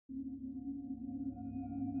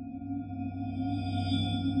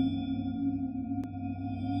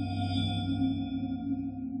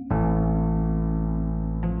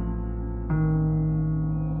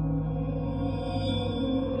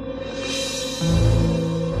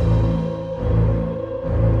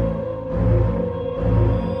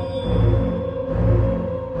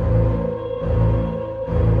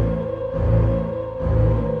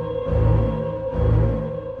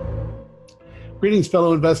Greetings,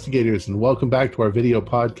 fellow investigators, and welcome back to our video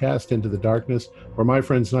podcast, Into the Darkness, where my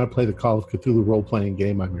friends and I play the Call of Cthulhu role-playing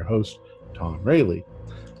game. I'm your host, Tom Rayleigh.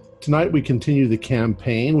 Tonight we continue the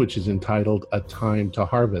campaign, which is entitled A Time to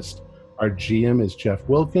Harvest. Our GM is Jeff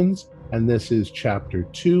Wilkins, and this is Chapter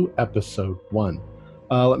 2, Episode 1.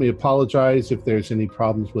 Let me apologize if there's any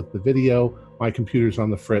problems with the video. My computer's on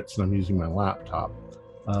the fritz, and I'm using my laptop.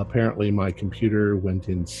 Apparently my computer went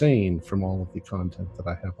insane from all of the content that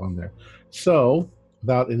I have on there. So,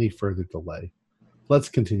 without any further delay, let's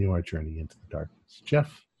continue our journey into the darkness.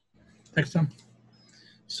 Jeff? Thanks, Tom.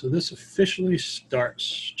 So this officially starts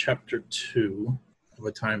Chapter 2 of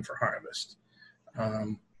A Time for Harvest.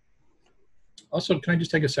 Also, can I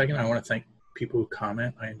just take a second? I want to thank people who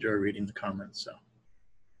comment. I enjoy reading the comments.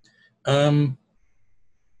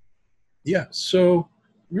 So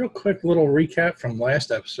real quick little recap from last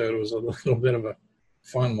episode. It was a little bit of a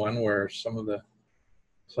fun one where some of the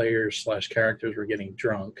players / characters were getting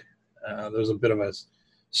drunk. There was a bit of a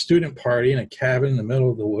student party in a cabin in the middle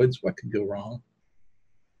of the woods. What could go wrong?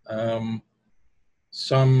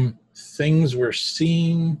 Some things were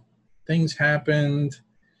seen, things happened.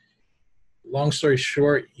 Long story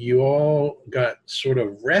short, you all got sort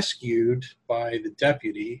of rescued by the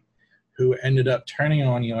deputy, who ended up turning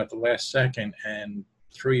on you at the last second and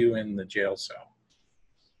threw you in the jail cell.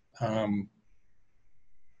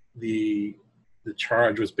 The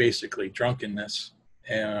charge was basically drunkenness,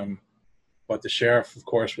 but the sheriff, of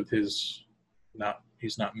course, with he's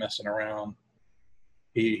not messing around.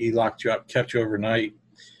 He locked you up, kept you overnight.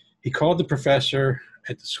 He called the professor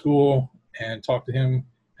at the school and talked to him,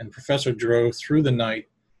 and the professor drove through the night,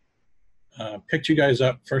 picked you guys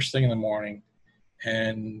up first thing in the morning,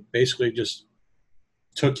 and basically just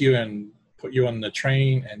took you and put you on the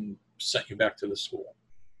train and sent you back to the school.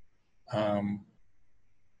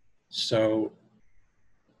 So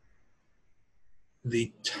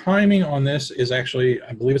the timing on this is actually,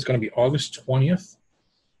 I believe it's going to be August 20th.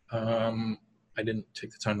 I didn't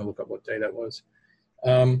take the time to look up what day that was.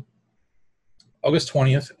 August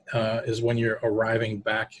 20th is when you're arriving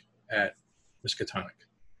back at Miskatonic.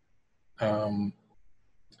 I'm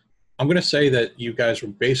going to say that you guys were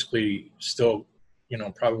basically still,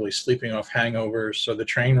 probably sleeping off hangovers. So the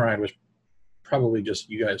train ride was probably just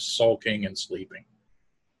you guys sulking and sleeping.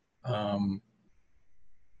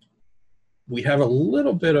 We have a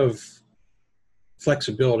little bit of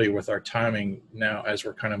flexibility with our timing now as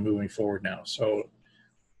we're kind of moving forward now. So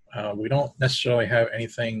we don't necessarily have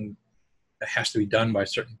anything that has to be done by a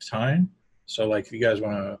certain time. So like if you guys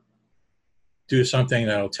want to do something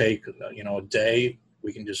that'll take, a day,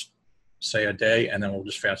 we can just say a day and then we'll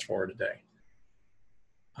just fast forward a day.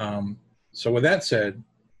 So with that said,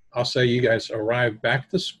 I'll say you guys arrived back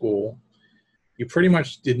to school. You pretty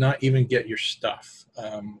much did not even get your stuff.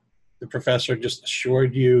 The professor just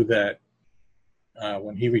assured you that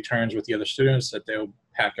when he returns with the other students that they'll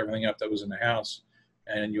pack everything up that was in the house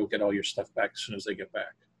and you'll get all your stuff back as soon as they get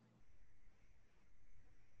back.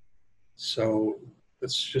 So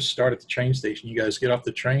let's just start at the train station. You guys get off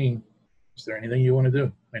the train. Is there anything you want to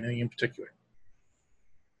do? Anything in particular?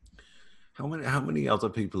 How many other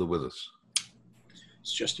people are with us?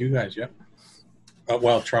 It's just you guys, yeah.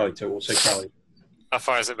 Well, Charlie too. We'll say Charlie. How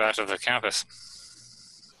far is it back to the campus?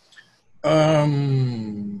 You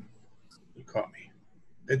caught me.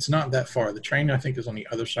 It's not that far. The train, I think, is on the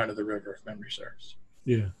other side of the river, if memory serves.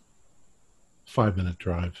 Yeah. 5-minute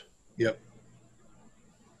drive. Yep.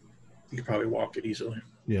 You could probably walk it easily.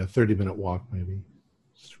 Yeah, 30-minute walk maybe.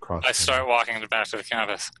 Just across. I start walking back to the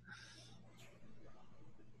campus.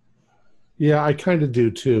 Yeah, I kind of do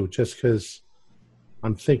too, just because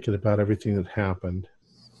I'm thinking about everything that happened.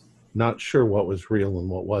 Not sure what was real and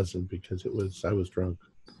what wasn't, because I was drunk.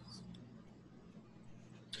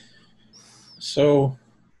 So,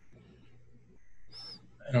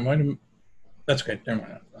 and I might have, that's okay, never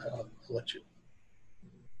mind. I'll let you.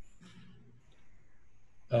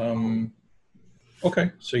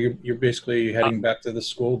 Okay, so you're basically heading back to the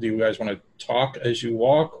school. Do you guys want to talk as you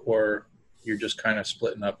walk, or you're just kind of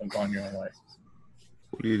splitting up and going your own way?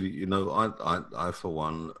 I for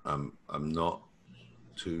one, I'm not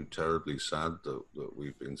too terribly sad that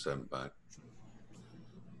we've been sent back.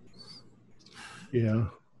 Yeah.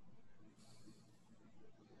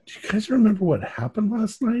 Do you guys remember what happened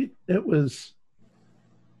last night? Was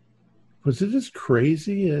it as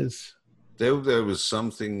crazy as... There was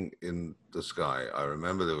something in the sky. I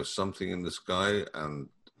remember there was something in the sky, and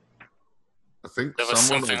I think there was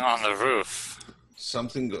something on the roof.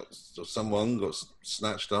 Someone got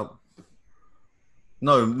snatched up.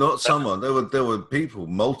 No, not someone. There were people.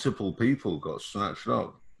 Multiple people got snatched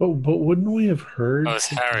up. But wouldn't we have heard? Oh, it was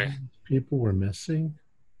Harry. People were missing.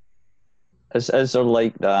 Is there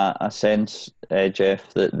like that a sense,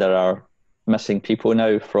 Jeff, that there are missing people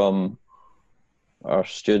now from our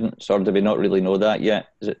students, or do we not really know that yet?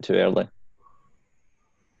 Is it too early?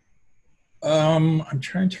 I'm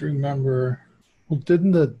trying to remember. Well,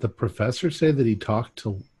 didn't the professor say that he talked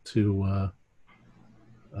to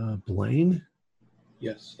Blaine?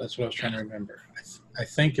 Yes, that's what I was trying to remember. I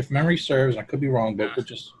think if memory serves, I could be wrong, but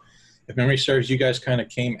if memory serves, you guys kind of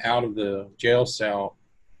came out of the jail cell,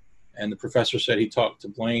 and the professor said he talked to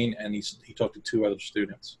Blaine and he talked to 2 other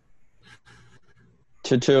students.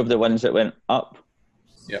 To 2 of the ones that went up?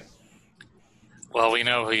 Yep. Well, we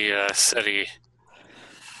know he said he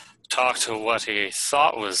talked to what he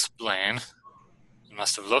thought was Blaine. It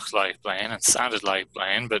must have looked like Blaine and sounded like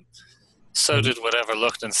Blaine, but so did whatever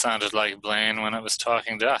looked and sounded like Blaine when it was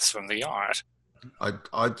talking to us from the yard.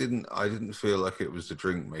 I didn't feel like it was the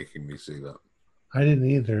drink making me see that. I didn't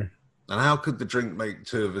either. And how could the drink make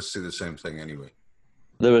 2 of us see the same thing anyway?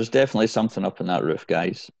 There was definitely something up in that roof,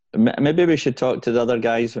 guys. Maybe we should talk to the other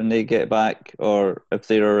guys when they get back, or if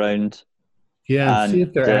they're around. Yeah, and see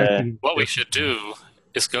if they're acting. What we should do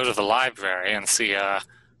is go to the library and see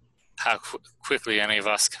how quickly any of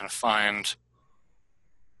us can find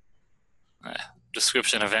a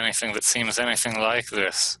description of anything that seems anything like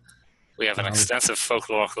this. We have an extensive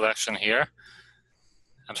folklore collection here,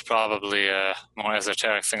 and probably more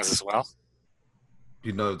esoteric things as well.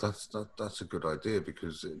 You know, that's a good idea,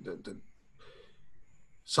 because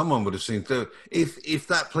someone would have seen if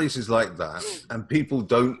that place is like that and people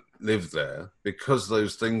don't live there because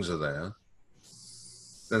those things are there,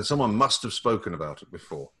 then someone must have spoken about it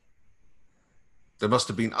before. There must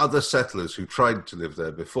have been other settlers who tried to live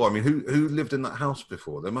there before. I mean, who lived in that house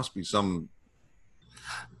before? There must be some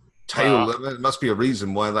tale. There must be a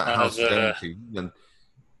reason why that house is empty. And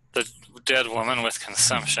the dead woman with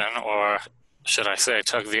consumption, or should I say,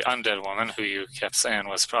 Tug, the undead woman, who you kept saying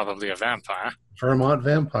was probably a vampire. Vermont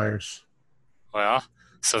vampires. Well,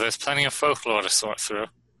 so there's plenty of folklore to sort through.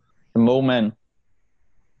 The mole men.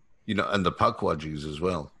 You know, and the Pukwudgies as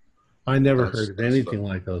well. I never heard of anything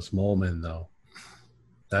like those mole men, though.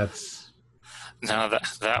 No,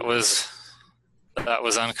 that was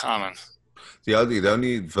uncommon. The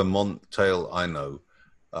only Vermont tale I know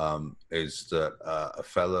is that a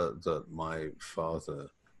fella that my father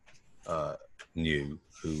knew,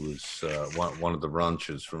 who was one of the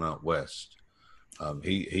ranchers from out west.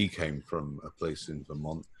 He came from a place in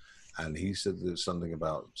Vermont, and he said there's something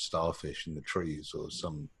about starfish in the trees or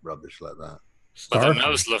some rubbish like that. But the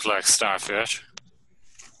nose looked like starfish.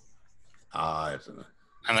 I don't know.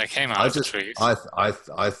 And they came out of the trees.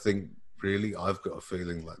 I think, really, I've got a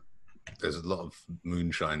feeling like there's a lot of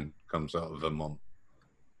moonshine comes out of Vermont.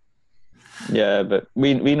 Yeah, but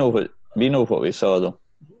we know what we saw, though.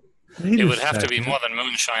 It would have to be more than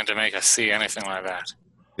moonshine to make us see anything like that.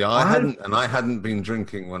 Yeah, I hadn't been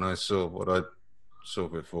drinking when I saw what I saw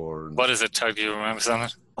before. What is it, Tug? Do you remember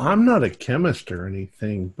something? I'm not a chemist or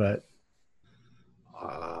anything, but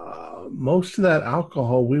most of that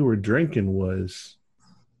alcohol we were drinking was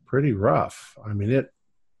pretty rough. I mean,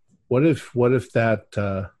 what if that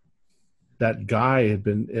guy had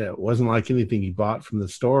been? It wasn't like anything he bought from the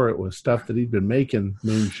store. It was stuff that he'd been making,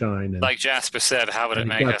 moonshine. And, like Jasper said, how would it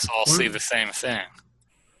make us all see the same thing?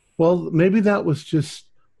 Well, maybe that was just,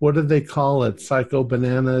 what did they call it? Psycho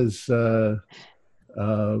Banana's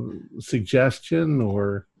suggestion,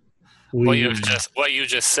 or what you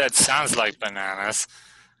just said sounds like bananas.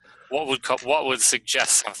 What would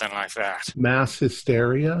suggest something like that? Mass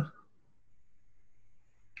hysteria.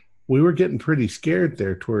 We were getting pretty scared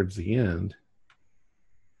there towards the end.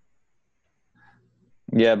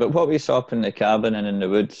 Yeah, but what we saw up in the cabin and in the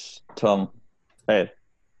woods, Tom,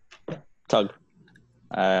 Tug.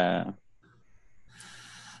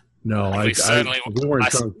 No, we weren't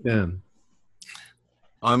drunk then.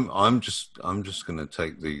 I'm just going to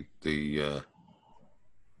take the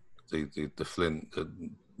flint, the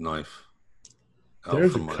knife.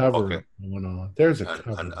 There's a cover going on. There's a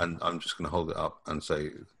cover, and I'm just going to hold it up and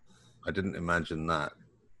say, I didn't imagine that.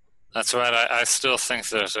 That's right. I still think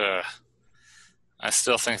that. I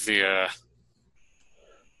still think the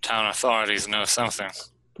town authorities know something.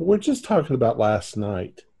 But we're just talking about last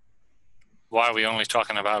night. Why are we only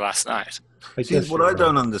talking about last night? What I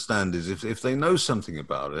don't understand is if they know something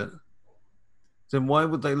about it, then why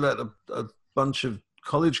would they let a bunch of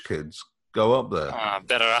college kids go up there?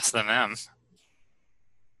 Better us than them.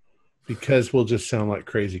 Because we'll just sound like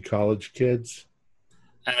crazy college kids.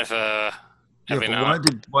 And if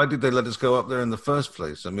why did they let us go up there in the first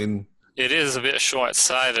place? I mean, it is a bit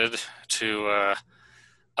short-sighted to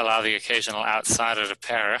allow the occasional outsider to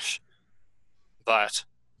perish. but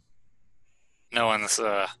no one's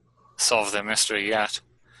solved their mystery yet.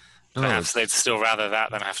 No, Perhaps they'd still rather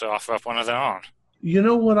that than have to offer up one of their own. You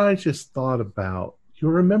know what I just thought about? You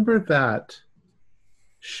remember that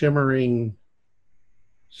shimmering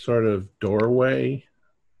sort of doorway?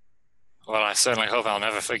 Well, I certainly hope I'll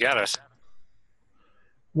never forget it.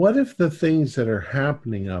 What if the things that are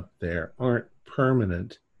happening up there aren't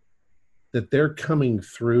permanent, that they're coming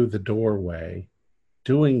through the doorway,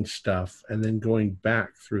 doing stuff, and then going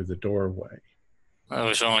back through the doorway?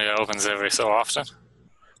 Which only opens every so often.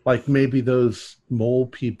 Like maybe those mole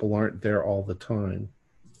people aren't there all the time.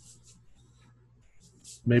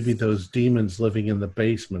 Maybe those demons living in the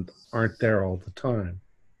basement aren't there all the time.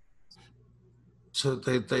 So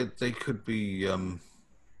they could be...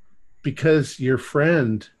 Because your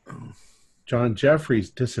friend, John Jeffries,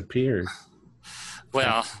 disappeared.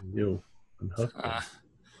 Well, You unhooked him.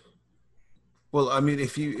 Well, I mean,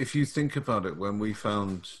 if you think about it, when we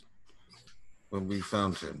found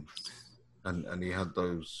him, and he had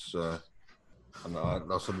those, and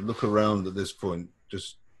I'll sort of look around at this point,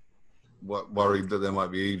 just worried that there might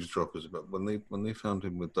be eavesdroppers. But when they found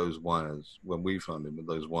him with those wires, when we found him with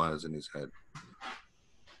those wires in his head,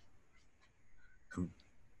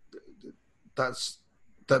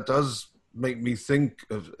 that does make me think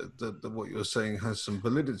of that what you're saying has some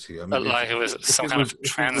validity. I mean, like it was some kind of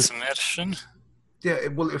transmission. Yeah,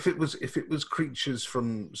 well, if it was creatures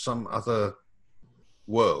from some other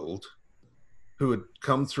world who had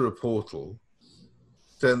come through a portal,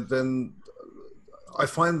 then I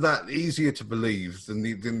find that easier to believe than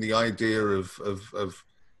the idea of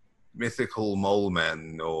mythical mole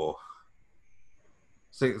men or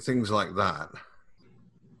things like that.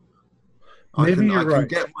 Maybe I you're can right.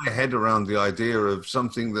 get my head around the idea of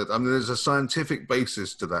something that, I mean, there's a scientific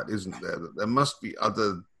basis to that, isn't there? That there must be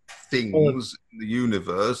other things in the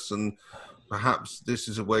universe, and perhaps this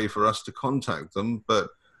is a way for us to contact them. But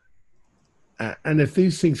And if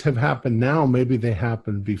these things have happened now, maybe they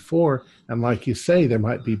happened before. And like you say, there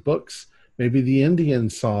might be books. Maybe the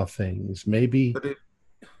Indians saw things. Maybe,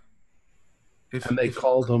 and they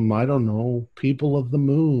called them, I don't know, people of the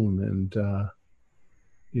moon, and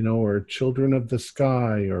or children of the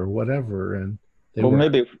sky, or whatever. And they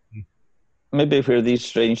maybe where these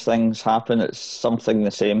strange things happen, it's something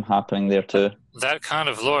the same happening there too. That kind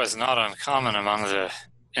of lore is not uncommon among the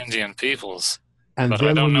Indian peoples, and but then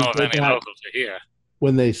I don't when know you of go any back, local to here.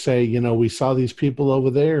 when they say, we saw these people over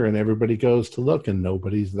there, and everybody goes to look, and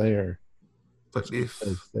nobody's there. But if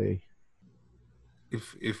they,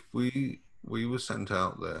 if we were sent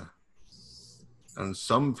out there, and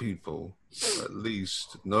some people at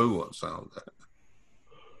least know what's out there,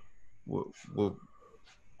 were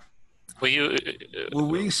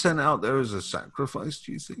we sent out there as a sacrifice,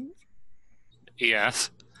 do you think? Yes.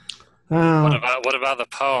 What about the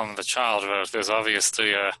poem the child wrote? There's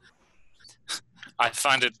obviously I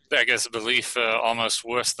find it, I guess, belief almost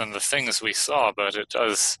worse than the things we saw, but it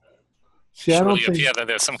does surely appear that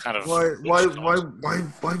there's some kind of... Why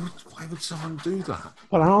would someone do that?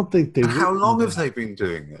 But I don't think they... How long have they been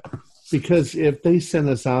doing it? Because if they sent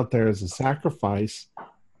us out there as a sacrifice,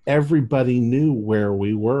 everybody knew where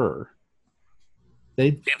we were.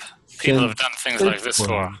 People have done things like this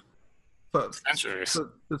for centuries.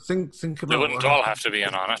 But think about... They wouldn't all have to be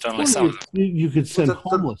in on it, only some of them. You could send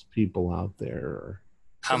homeless people out there.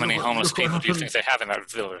 How many homeless people do you think they have in that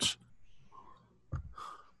village?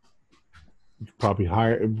 You could probably you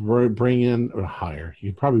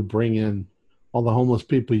probably bring in all the homeless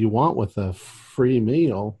people you want with a free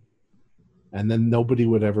meal, and then nobody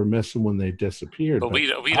would ever miss them when they disappeared. But we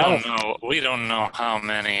don't know. We don't know how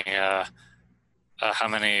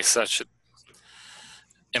many such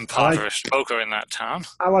impoverished folk are in that town.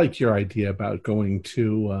 I like your idea about going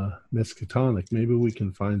to Miskatonic. Maybe we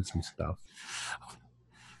can find some stuff.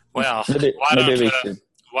 Well,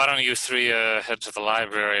 why don't you three head to the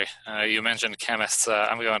library? You mentioned chemists.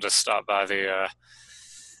 I'm going to stop by the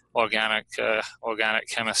organic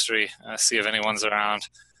chemistry, see if anyone's around.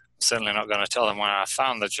 I'm certainly not going to tell them where I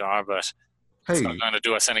found the jar, but it's not going to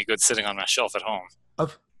do us any good sitting on my shelf at home.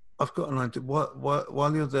 I've got an idea.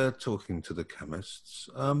 While you're there talking to the chemists,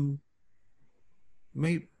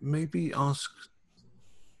 maybe ask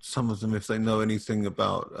some of them if they know anything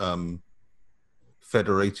about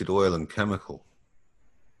Federated Oil and Chemical.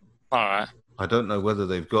 All right. I don't know whether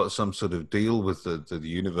they've got some sort of deal with the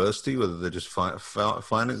university, whether they're just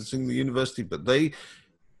financing the university, but they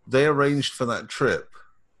arranged for that trip.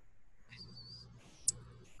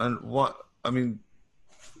 And do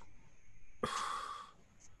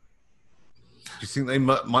you think they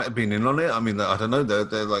might have been in on it? I mean, I don't know.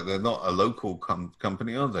 They're not a local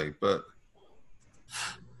company, are they? But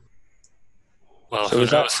Well, So who is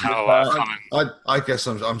that- knows how common. I guess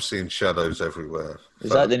I'm seeing shadows everywhere.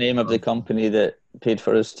 Is that the name of the company that paid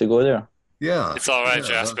for us to go there? Yeah. It's all right, yeah,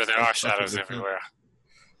 Jasper. There are that's what shadows we think. everywhere.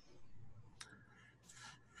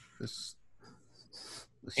 This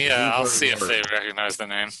is Yeah, all I'll very see if worrying. they recognize the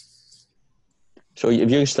name. So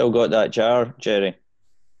have you still got that jar, Jerry,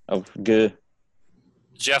 of goo?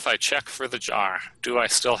 Jeff, I check for the jar. Do I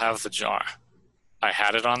still have the jar? I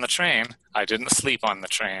had it on the train. I didn't sleep on the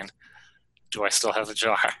train. Do I still have the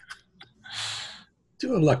jar?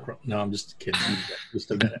 Do a luck roll. No, I'm just kidding.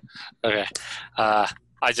 Just a minute. Okay.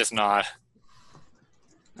 I just nod.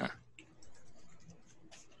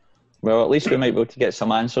 Well, at least we might be able to get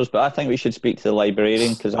some answers. But I think we should speak to the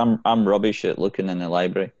librarian because I'm rubbish at looking in the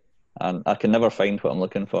library, and I can never find what I'm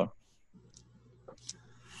looking for.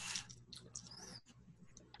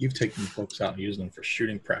 You've taken books out and used them for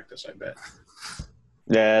shooting practice, I bet.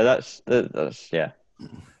 Yeah, that's yeah.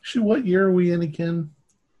 Actually, what year are we in again?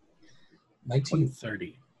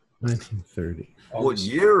 1930. 1930. What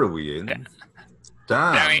year are we in?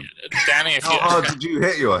 Damn. Danny, if How hard did you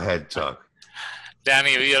hit your head, Tuck?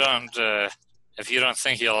 Danny, if you don't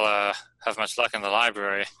think you'll have much luck in the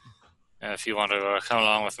library, if you want to come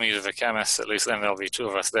along with me to the chemist, at least then there'll be two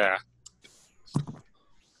of us there.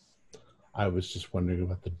 I was just wondering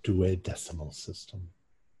about the duodecimal system.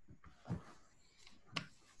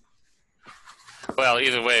 Well,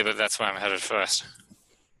 either way, but that's where I'm headed first.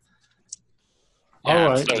 All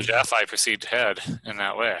And right. so, Jeff, I proceed to head in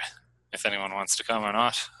that way, if anyone wants to come or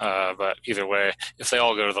not. But either way, if they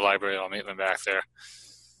all go to the library, I'll meet them back there.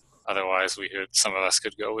 Otherwise, some of us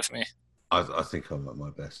could go with me. I think I'm at my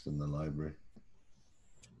best in the library.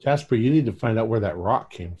 Jasper, you need to find out where that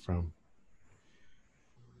rock came from.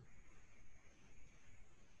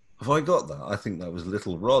 Have I got that? I think that was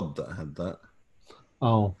Little Rod that had that.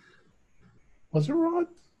 Oh. Was it Rod?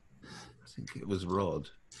 I think it was Rod.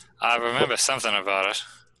 I remember something about it.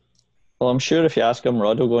 Well, I'm sure if you ask him,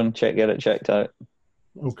 Rod will go and get it checked out.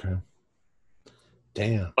 Okay.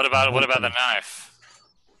 Damn. What about the knife?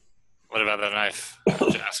 What about the knife,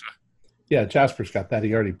 Jasper? Yeah, Jasper's got that.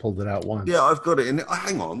 He already pulled it out once. Yeah, I've got it in it.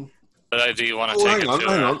 Hang on. But do you want to Oh, take hang on, it to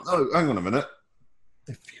hang on. Oh, hang on a minute.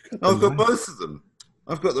 If you got I've the got knife- both of them.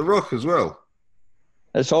 I've got the rock as well.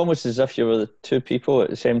 It's almost as if you were the two people at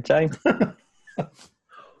the same time.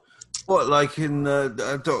 What, like in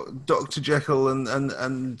Dr. Jekyll and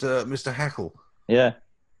Mr. Heckle? Yeah.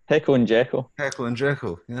 Heckle and Jekyll. Heckle and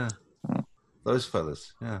Jekyll, yeah. Oh. Those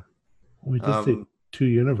fellas, yeah. We just did two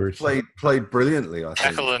universes. Played brilliantly, I think.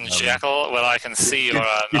 Jekyll and Jekyll? Well, I can see your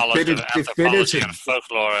knowledge of definitive- anthropology and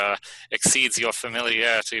folklore exceeds your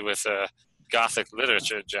familiarity with Gothic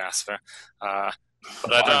literature, Jasper.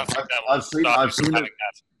 But I don't think that will I've seen- stop I've you from seen having it.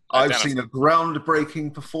 that I've identity seen a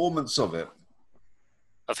groundbreaking performance of it.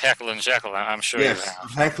 of Heckle and Jekyll. I'm sure Yes, you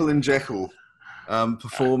have. Heckle and Jekyll,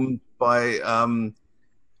 performed by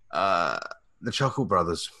the Chuckle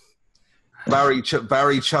Brothers. Barry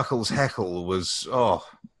Chuckles Heckle was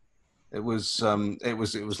it was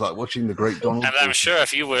like watching the great Donald. And I'm sure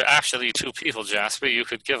if you were actually two people, Jasper, you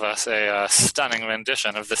could give us a stunning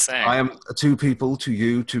rendition of the same. I am two people to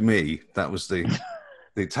you to me. That was the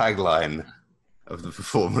tagline of the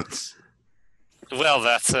performance. Well,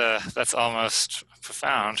 that's almost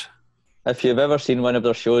profound. If you've ever seen one of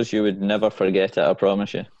their shows, you would never forget it, I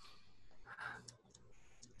promise you.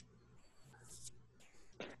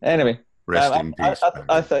 Anyway, Rest in peace.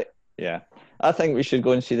 I think, yeah, I think we should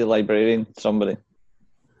go and see the librarian. Somebody.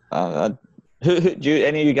 Who do you?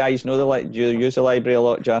 Any of you guys know do you use the library a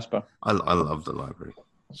lot, Jasper? I love the library.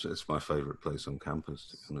 It's my favorite place on campus,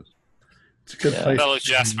 to be honest. It's a good place. Well, look,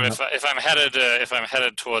 Jasper, if I'm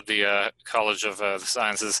headed toward the College of the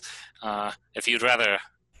Sciences, if you'd rather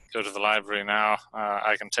go to the library now,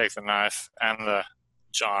 I can take the knife and the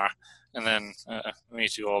jar, and then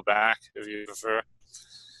meet you all back if you prefer.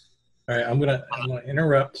 All right, I'm gonna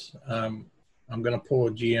interrupt. I'm gonna pull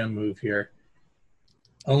a GM move here,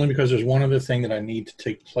 only because there's one other thing that I need to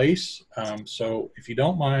take place. So if you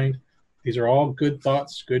don't mind, these are all good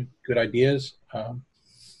thoughts, good ideas.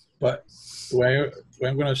 But the way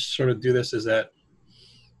I'm going to sort of do this is that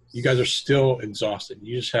you guys are still exhausted.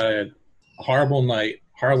 You just had a horrible night,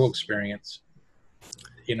 horrible experience.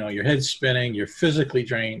 You know, your head's spinning, you're physically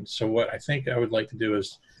drained. So what I think I would like to do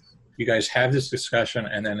is you guys have this discussion,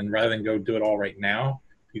 and then rather than go do it all right now,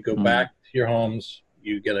 you go back to your homes,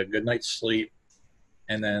 you get a good night's sleep,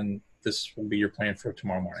 and then this will be your plan for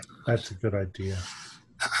tomorrow morning. That's a good idea.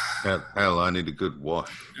 Hell, I need a good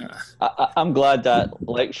wash. I'm glad that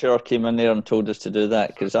lecturer came in there and told us to do that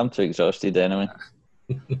because I'm too exhausted anyway.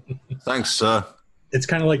 Thanks, sir. It's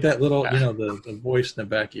kind of like that little, you know, the voice in the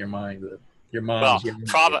back of your mind. Your Well,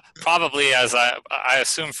 mom's. probably as I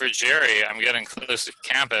assume for Jerry, I'm getting close to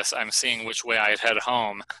campus. I'm seeing which way I'd head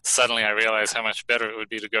home. Suddenly, I realize how much better it would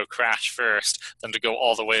be to go crash first than to go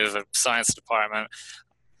all the way to the science department.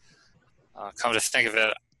 Come to think of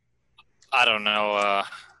it, I don't know.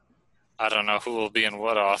 I don't know who will be in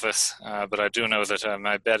what office, but I do know that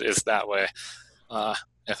my bet is that way.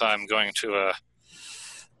 If I'm going to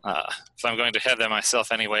head there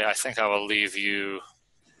myself anyway, I think I will leave you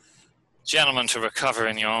gentlemen to recover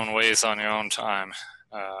in your own ways on your own time.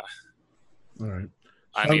 All right.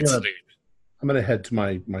 I need sleep. I'm gonna head to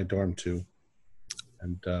my dorm too,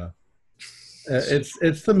 and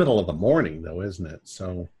it's the middle of the morning though, isn't it?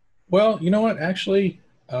 So. Well, you know what? Actually,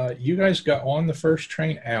 you guys got on the first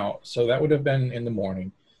train out, so that would have been in the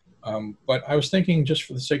morning. But I was thinking, just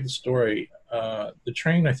for the sake of the story, the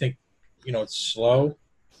train, I think, it's slow.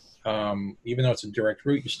 Even though it's a direct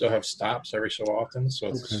route, you still have stops every so often,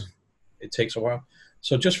 so it takes a while.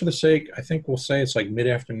 So just for the sake, I think we'll say it's like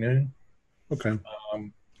mid-afternoon. Okay.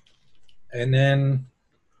 And then,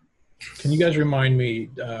 can you guys remind me,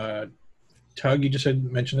 Tug, you just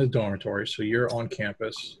mentioned the dormitory, so you're on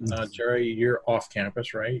campus. Jerry, you're off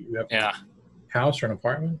campus, right? You have a house or an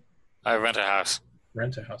apartment? I rent a house.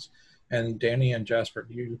 Rent a house. And Danny and Jasper,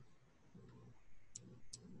 do you?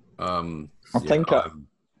 I'm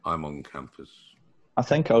on campus. I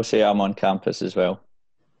think I'll say I'm on campus as well.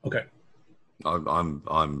 Okay. I want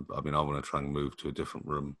to try and move to a different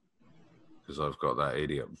room because I've got that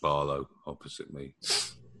idiot Barlow opposite me.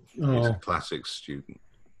 Oh. He's a classic student.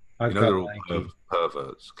 They're all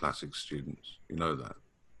perverts, classic students. You know that.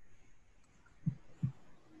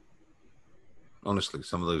 Honestly,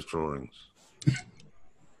 some of those drawings.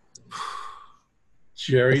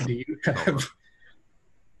 Jerry, do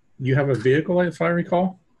you have a vehicle, if I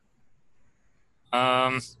recall?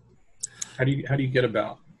 How do you get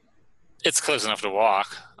about? It's close enough to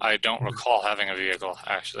walk. I don't recall having a vehicle,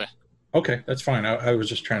 actually. Okay, that's fine. I was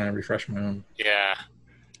just trying to refresh my own. Yeah.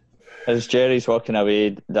 As Jerry's walking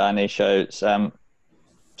away, Danny shouts,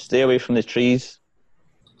 "Stay away from the trees."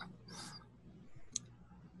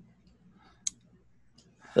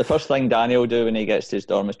 The first thing Danny will do when he gets to his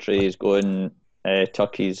dormitory is go and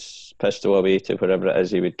tuck his pistol away to wherever it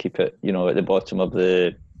is he would keep it, at the bottom of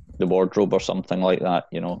the wardrobe or something like that,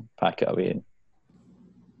 pack it away.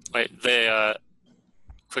 Wait, they,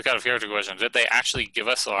 quick out of character question, did they actually give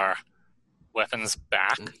us our weapons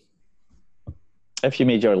back? If you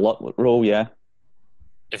made your luck roll, yeah.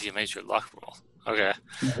 If you made your luck roll. Okay.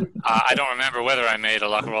 I don't remember whether I made a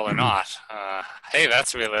luck roll or not. Hey,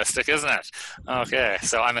 that's realistic, isn't it? Okay,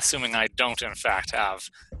 so I'm assuming I don't, in fact, have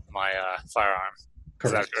my firearm. Correct.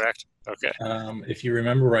 Is that correct? Okay. If you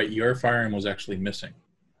remember right, your firearm was actually missing.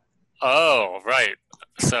 Oh, right.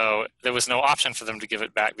 So there was no option for them to give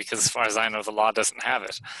it back because, as far as I know, the law doesn't have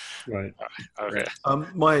it. Right. Okay.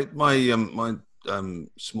 My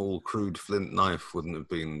small crude flint knife wouldn't have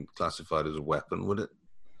been classified as a weapon, would it?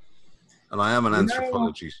 And I am an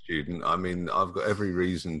anthropology student. I mean, I've got every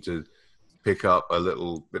reason to pick up a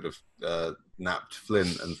little bit of napped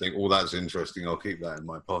flint and think, "Oh, that's interesting. I'll keep that in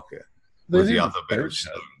my pocket." With the other bit of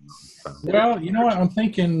stone. Well, you know what? I'm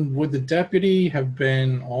thinking, would the deputy have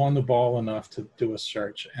been on the ball enough to do a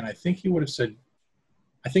search? And I think he would have said,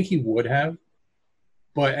 I think he would have.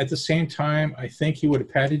 But at the same time, I think he would have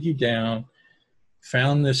patted you down,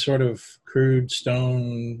 found this sort of crude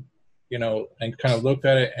stone, and kind of looked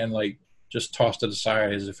at it and just tossed it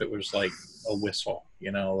aside as if it was like a whistle,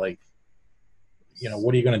 what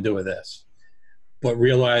are you going to do with this? But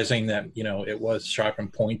realizing that, it was sharp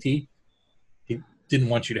and pointy, he didn't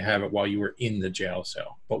want you to have it while you were in the jail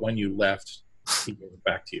cell. But when you left, he gave it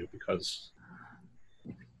back to you because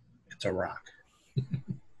it's a rock.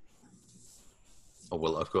 Oh,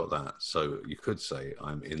 well, I've got that. So you could say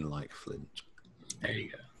I'm in like Flint. There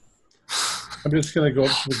you go. I'm just going to go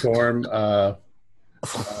up to the dorm,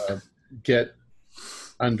 get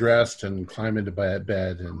undressed and climb into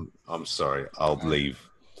bed. And I'm sorry, I'll leave.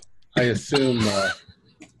 I assume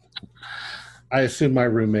my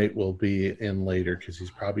roommate will be in later because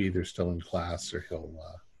he's probably either still in class or he'll...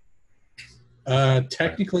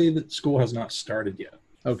 technically, the school has not started yet.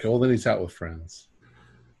 Okay, well, then he's out with friends.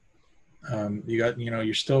 You got,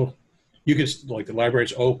 you're still... You can, the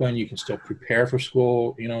library's open. You can still prepare for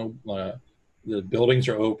school. The buildings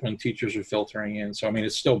are open. Teachers are filtering in. So,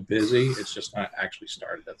 it's still busy. It's just not actually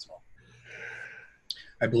started, that's all.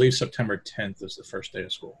 I believe September 10th is the first day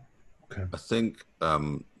of school. Okay. I think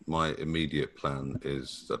my immediate plan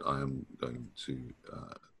is that I am going to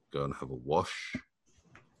go and have a wash,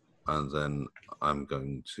 and then I'm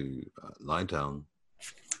going to lie down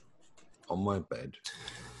on my bed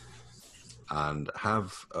and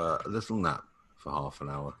have a little nap for half an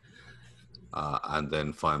hour. And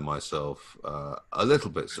then find myself a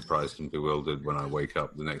little bit surprised and bewildered when I wake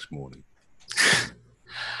up the next morning.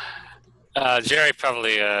 Jerry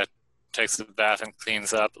probably takes a bath and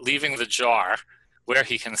cleans up, leaving the jar where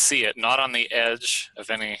he can see it, not on the edge of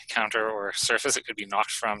any counter or surface it could be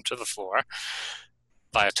knocked from to the floor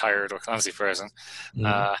by a tired or clumsy person.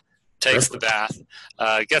 Takes the bath,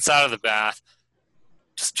 gets out of the bath,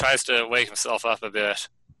 just tries to wake himself up a bit,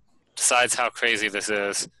 decides how crazy this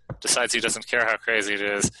is, decides he doesn't care how crazy it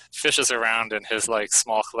is, fishes around in his like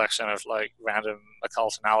small collection of like random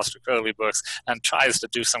occult and Aleister Crowley books, and tries to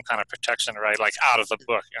do some kind of protection, right, like out of the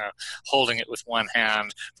book, holding it with one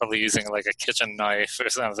hand, probably using like a kitchen knife or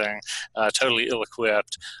something, totally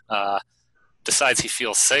ill-equipped, decides he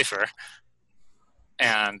feels safer,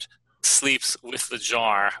 and sleeps with the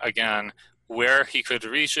jar again, where he could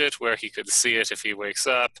reach it, where he could see it if he wakes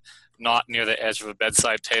up, not near the edge of a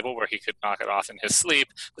bedside table where he could knock it off in his sleep,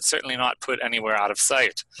 but certainly not put anywhere out of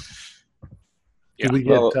sight. Yeah. Do we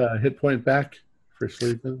get hit point back for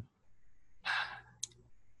sleeping?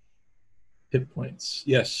 Hit points.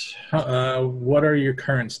 Yes. What are your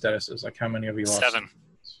current statuses? Like how many have you lost? 7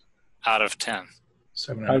 out of 10.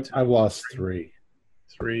 7 out of 10. I've lost 3.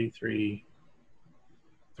 3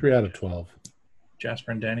 out of 12. Jasper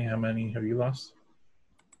and Danny, how many have you lost?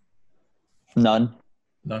 None.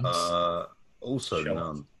 None. Also Show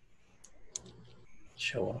none.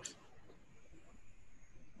 Show off.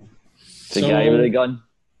 The guy with a gun.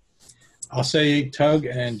 I'll say Tug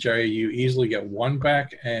and Jerry, you easily get 1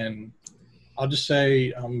 back, and I'll just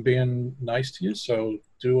say I'm being nice to you, so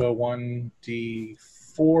do a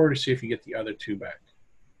 1d4 to see if you get the other 2 back.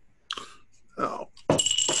 Oh.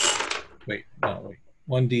 Wait.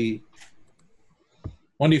 1d4,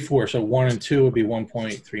 so 1 and 2 would be 1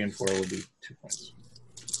 point, 3 and 4 would be 2 points.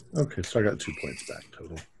 Okay, so I got 2 points back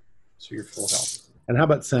total. So you're full health. And how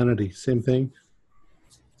about sanity? Same thing?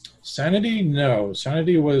 Sanity, no.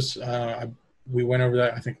 Sanity was, we went over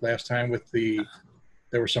that, I think, last time with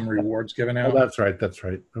there were some rewards given out. Oh, that's right.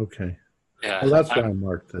 Okay. Yeah. Oh, that's why I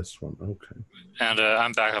marked this one. Okay. And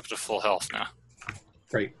I'm back up to full health now.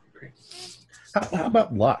 Great. How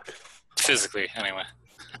about luck? Physically, anyway.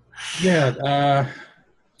 Yeah,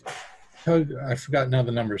 Tug, I forgot now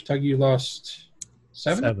the numbers. Tug, you lost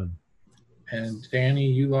 7? And Danny,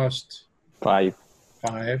 you lost 5.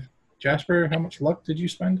 5. Jasper, how much luck did you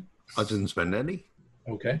spend? I didn't spend any.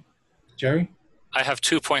 Okay. Jerry? I have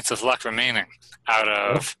 2 points of luck remaining out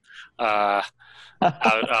of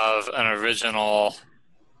an original.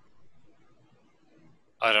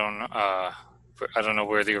 I don't know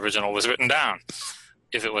where the original was written down.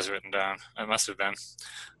 If it was written down, it must have been.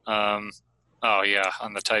 Oh yeah,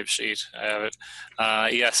 on the type sheet I have it.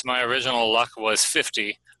 Yes, my original luck was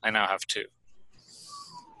 50. I now have 2.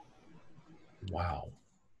 Wow.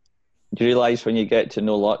 Do you realise when you get to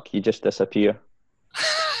no luck, you just disappear?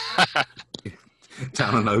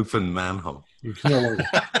 Down an open manhole. You can no longer...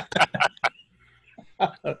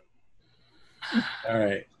 All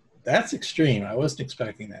right. That's extreme. I wasn't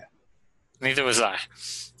expecting that. Neither was I.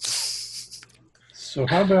 So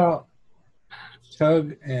how about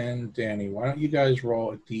Tug and Danny? Why don't you guys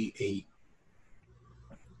roll a D8?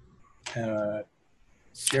 Jerry,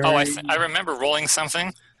 I remember rolling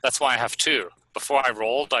something. That's why I have 2. Before I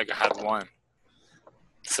rolled, I had 1.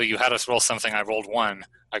 So you had us roll something. I rolled 1.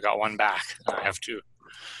 I got 1 back. And I have 2.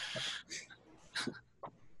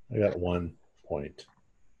 I got 1 point.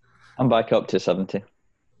 I'm back up to 70.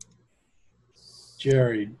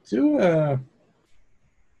 Jerry, do a... Let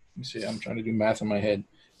me see. I'm trying to do math in my head.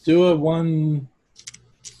 Do a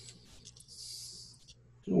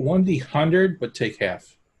 1d100, but take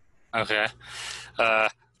half. Okay.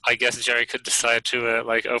 I guess Jerry could decide to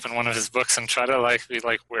open one of his books and try to be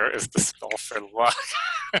like, where is the spell for luck?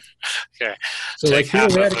 Okay. So Take half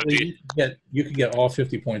of theoretically, you could get all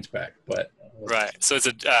 50 points back, but right. So it's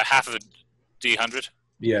a half of a D100.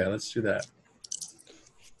 Yeah, let's do that.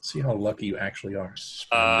 See how lucky you actually are.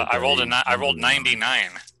 I rolled 99.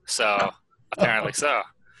 So apparently so.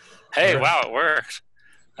 Hey, wow, it worked.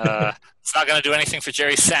 It's not going to do anything for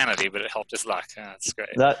Jerry's sanity, but it helped his luck. That's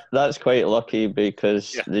great. That's quite lucky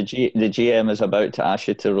because the GM is about to ask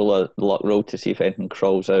you to roll a luck roll to see if anything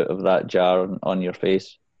crawls out of that jar on your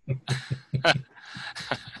face.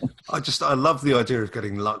 I love the idea of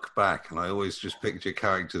getting luck back, and I always just picture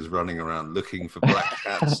characters running around looking for black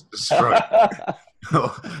cats to stroke.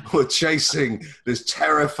 or chasing this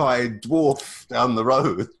terrified dwarf down the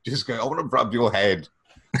road, just going, I want to rub your head.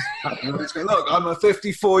 And it's going, look, I'm a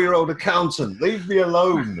 54-year-old accountant. Leave me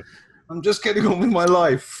alone. I'm just getting on with my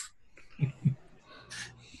life.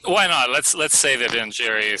 Why not? Let's say that in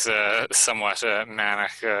Jerry's somewhat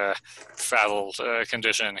manic, frazzled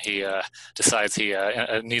condition, he decides he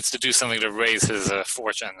needs to do something to raise his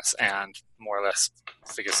fortunes and more or less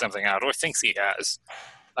figure something out, or thinks he has.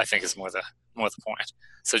 I think is more the point.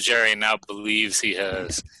 So Jerry now believes he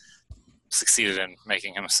has succeeded in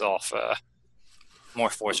making himself more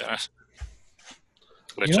fortunate,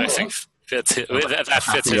 which I think fits his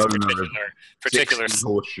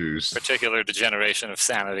particular degeneration of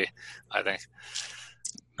sanity, I think.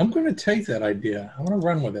 I'm going to take that idea. I'm going to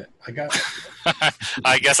run with it. I got it.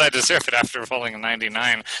 I guess I deserve it after rolling a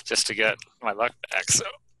 99 just to get my luck back. So,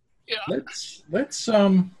 yeah. Let's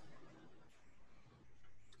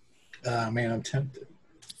man, I'm tempted.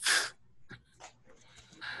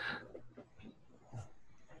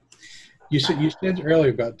 You said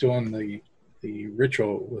earlier about doing the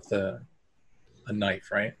ritual with a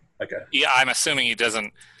knife, right? Yeah, I'm assuming he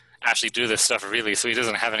doesn't actually do this stuff really, so he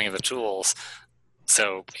doesn't have any of the tools.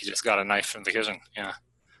 So he just got a knife from the kitchen. Yeah,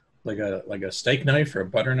 like a steak knife or a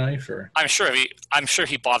butter knife, or I'm sure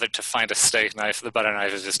he bothered to find a steak knife. The butter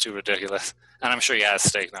knife is just too ridiculous, and I'm sure he has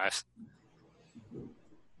steak knives.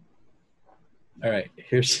 All right,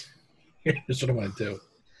 here's what I'm gonna do.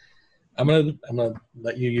 I'm gonna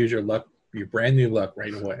let you use your luck, your brand new luck,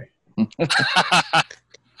 right away.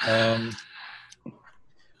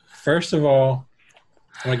 First of all,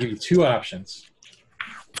 I'm going to give you two options.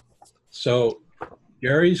 So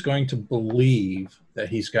Jerry's going to believe that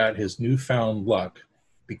he's got his newfound luck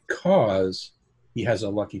because he has a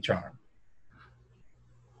lucky charm.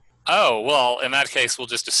 Oh, well, in that case, we'll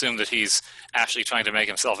just assume that he's actually trying to make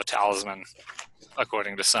himself a talisman,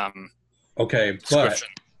 according to some description.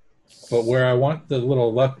 But where I want the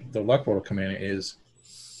luck roll to come in is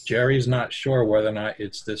Jerry's not sure whether or not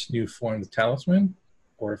it's this new form of talisman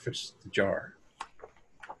or if it's the jar.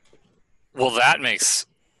 Well,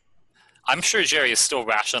 I'm sure Jerry is still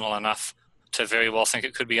rational enough to very well think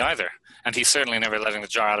it could be either. And he's certainly never letting the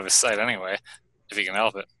jar out of his sight anyway, if he can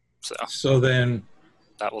help it. So then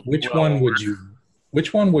which one would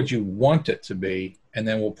you want it to be? And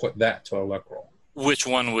then we'll put that to a luck roll. Which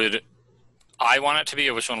one would I want it to be,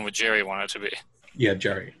 or which one would Jerry want it to be? Yeah,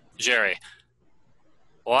 Jerry.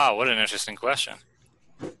 Wow, what an interesting question.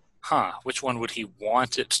 Which one would he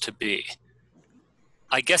want it to be?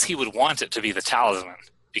 I guess he would want it to be the talisman,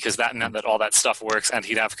 because that meant that all that stuff works and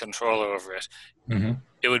he'd have control over it. Mm-hmm.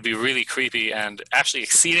 It would be really creepy and actually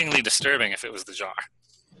exceedingly disturbing if it was the jar.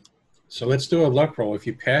 So let's do a luck roll. If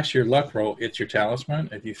you pass your luck roll, it's your talisman.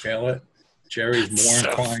 If you fail it, Jerry's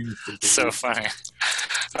more inclined to be... So funny.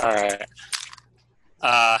 All right.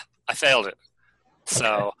 I failed it.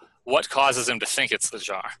 So what causes him to think it's the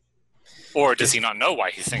jar? Or does he not know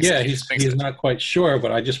why he thinks it? Yeah, he's not quite sure,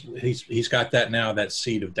 but he's got that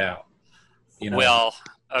seed of doubt. You know? Well,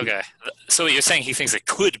 okay. So you're saying he thinks it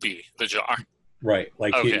could be the jar. Right.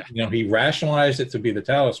 Like he rationalized it to be the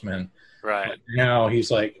talisman. Right. But now he's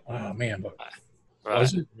like, oh man, but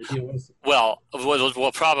was it? Maybe it was. Well,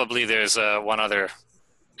 probably there's one other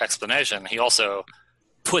explanation. He also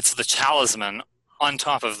puts the talisman on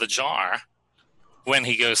top of the jar when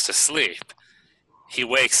he goes to sleep. He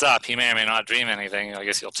wakes up, he may or may not dream anything, I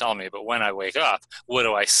guess you'll tell me, but when I wake up, what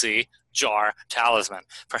do I see? Jar, talisman.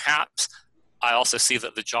 Perhaps I also see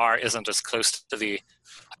that the jar isn't as close to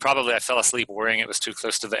probably I fell asleep worrying it was too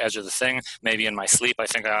close to the edge of the thing. Maybe in my sleep I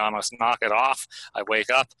think I almost knock it off. I wake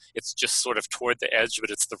up, it's just sort of toward the edge,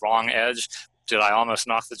 but it's the wrong edge. Did I almost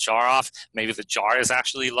knock the jar off? Maybe the jar is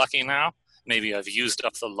actually lucky now. Maybe I've used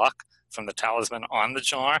up the luck from the talisman on the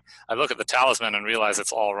jar. I look at the talisman and realize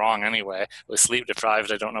it's all wrong anyway. I was sleep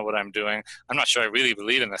deprived. I don't know what I'm doing. I'm not sure I really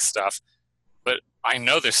believe in this stuff, but I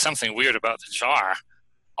know there's something weird about the jar.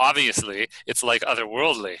 Obviously, it's like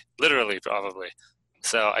otherworldly, literally probably.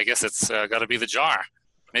 So I guess it's got to be the jar.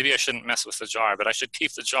 Maybe I shouldn't mess with the jar, but I should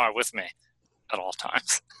keep the jar with me at all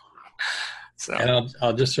times. So. And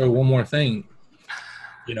I'll just throw one more thing.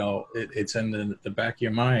 You know, it's in the back of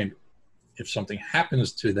your mind. If something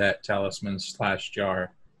happens to that talisman /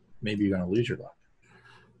 jar, maybe you're going to lose your luck.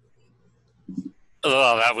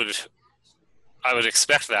 Well, I would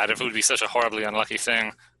expect that. If it would be such a horribly unlucky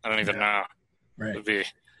thing, I don't even know. Right. It would be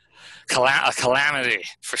a calamity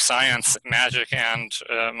for science, magic, and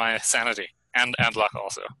my sanity, and luck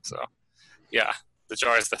also. So, yeah, the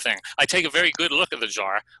jar is the thing. I take a very good look at the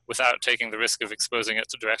jar without taking the risk of exposing it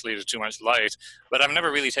directly to too much light, but I've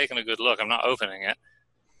never really taken a good look. I'm not opening it,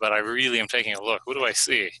 but I really am taking a look. What do I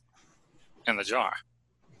see in the jar?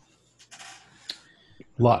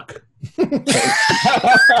 Luck.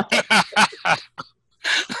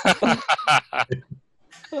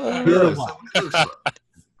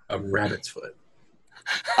 A rabbit's foot.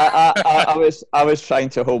 I was trying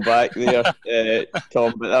to hold back there,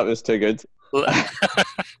 Tom, but that was too good.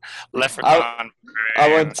 Leprechaun.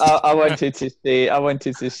 I wanted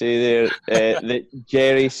to say there that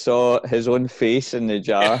Jerry saw his own face in the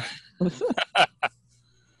jar.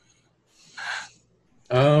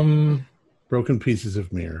 Broken pieces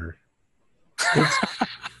of mirror.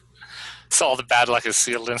 So all the bad luck is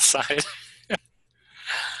sealed inside.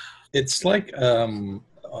 It's like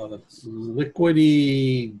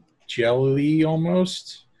liquidy jelly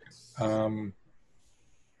almost.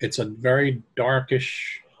 It's a very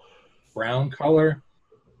darkish brown color.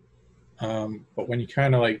 But when you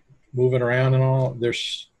kind of like move it around and all,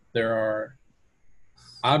 there are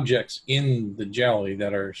objects in the jelly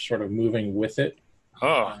that are sort of moving with it.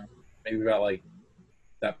 Oh. Maybe about like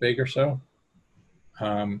that big or so.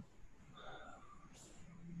 But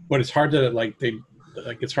it's hard to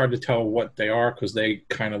it's hard to tell what they are because they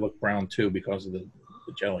kind of look brown too because of the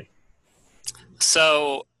jelly.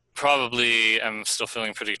 So probably I'm still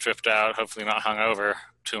feeling pretty tripped out, hopefully not hungover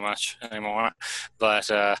too much anymore. But,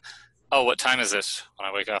 what time is it when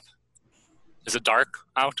I wake up? Is it dark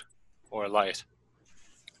out or light?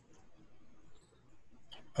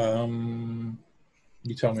 You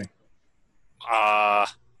tell me.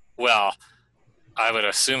 Well, I would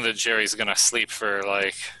assume that Jerry's going to sleep for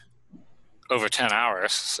like over 10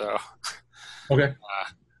 hours, so Okay.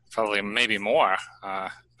 Probably maybe more,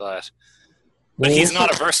 but he's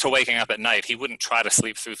not averse to waking up at night. He wouldn't try to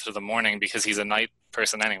sleep through to the morning because he's a night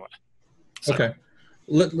person anyway. So. Okay.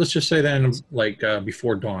 Let's just say then like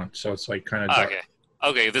before dawn, so it's like kind of dark.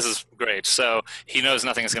 Okay, this is great. So he knows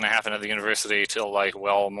nothing is going to happen at the university till like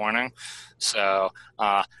morning. So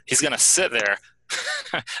he's going to sit there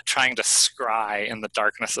trying to scry in the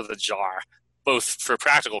darkness of the jar, both for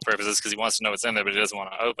practical purposes because he wants to know what's in there, but he doesn't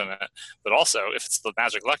want to open it. But also, if it's the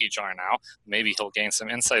magic lucky jar now, maybe he'll gain some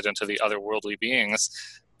insight into the otherworldly beings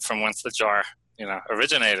from whence the jar,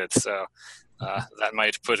 originated. So that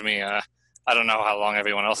might put me. I don't know how long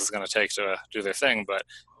everyone else is going to take to do their thing, but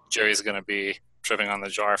Jerry's going to be tripping on the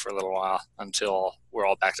jar for a little while until we're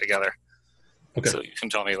all back together. Okay. So you can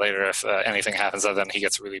tell me later if anything happens other than he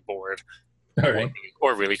gets really bored. All right.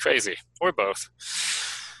 Or really crazy, or both.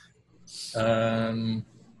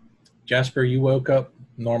 Jasper, you woke up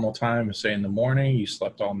normal time, say in the morning. You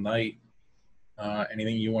slept all night.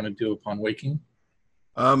 Anything you want to do upon waking?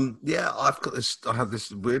 Yeah, I had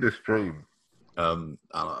this weirdest dream. I've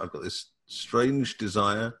got this strange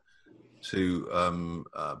desire to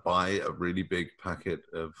buy a really big packet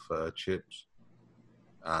of chips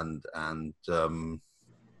and some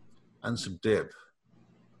dip.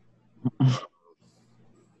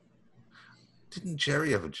 Didn't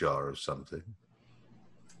Jerry have a jar of something?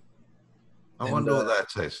 I wonder what that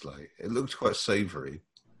tastes like. It looked quite savory.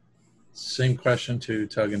 Same question to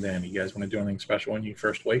Tug and Dan. You guys want to do anything special when you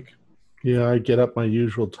first wake? Yeah, I get up my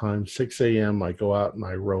usual time, 6 a.m. I go out and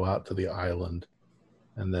I row out to the island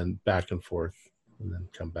and then back and forth and then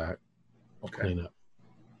come back. Okay. Clean up.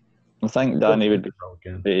 I think Danny would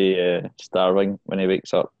be starving when he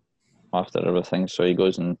wakes up after everything, so he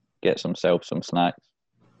goes and gets himself some snacks.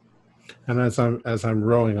 And as I'm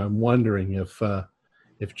rowing, I'm wondering if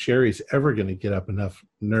Cherry's ever going to get up enough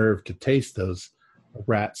nerve to taste those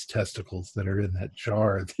rat's testicles that are in that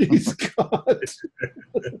jar that he's got.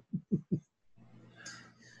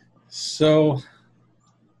 So,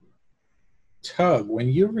 Tug, when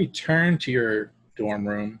you return to your dorm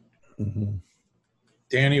room,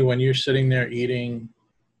 Danny, when you're sitting there eating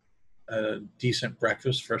a decent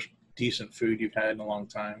breakfast, first decent food you've had in a long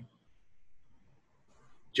time,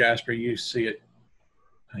 Jasper, you see it,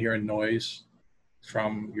 hear a noise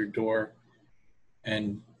from your door,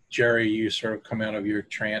 and Jerry, you sort of come out of your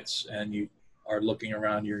trance and you are looking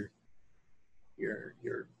around your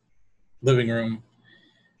living room,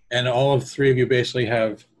 and all of three of you basically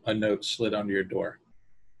have a note slid under your door.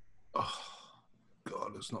 Oh,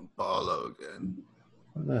 God, it's not Barlow again.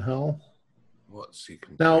 What the hell? What's he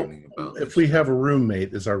complaining about? If we have a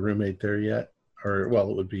roommate, is our roommate there yet? Or,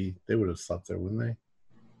 well, they would have slept there, wouldn't they?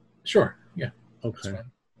 Sure, yeah. Okay.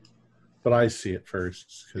 But I see it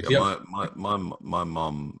first. Yeah, my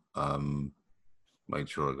mom made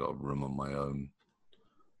sure I got a room on my own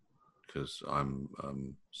because I'm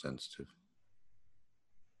sensitive.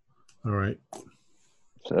 All right.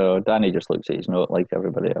 So Danny just looks at his note like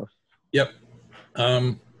everybody else. Yep.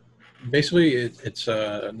 Basically, it's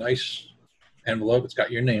a nice envelope. It's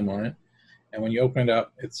got your name on it. And when you open it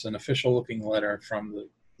up, it's an official-looking letter from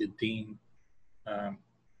the dean of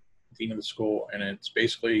the school. And it's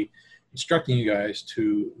basically instructing you guys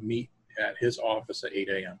to meet at his office at 8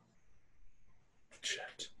 a.m.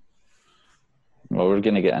 Shit. Well, we're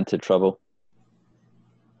going to get into trouble.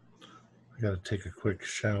 I got to take a quick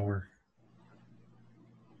shower.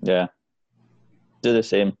 Yeah. Do the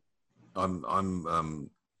same. I'm going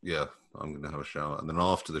to have a shower, and then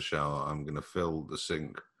after the shower, I'm going to fill the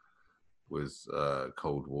sink with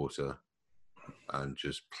cold water and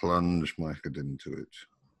just plunge my head into it.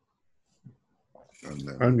 And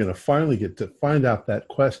then I'm going to finally get to find out that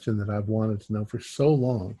question that I've wanted to know for so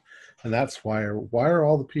long, and that's why are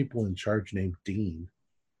all the people in charge named Dean?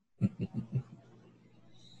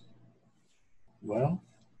 Well,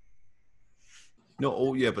 not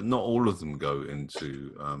all, yeah, but not all of them go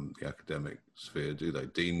into the academic sphere, do they?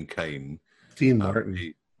 Dean Kane, Dean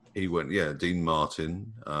Martin. He went, yeah. Dean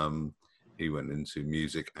Martin, he went into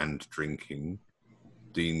music and drinking.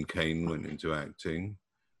 Dean Kane went into acting,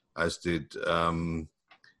 as did the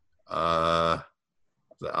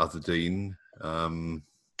other Dean,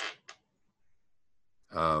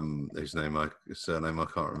 his surname I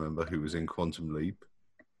can't remember, who was in Quantum Leap.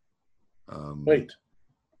 Wait,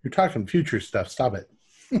 you're talking future stuff. Stop it.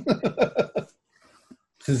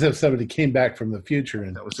 It's as if somebody came back from the future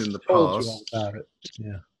and that was in the told past. you all about it.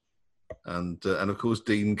 Yeah. And of course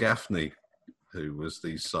Dean Gaffney, who was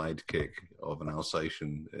the sidekick of an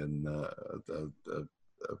Alsatian in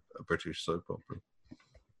a British soap opera.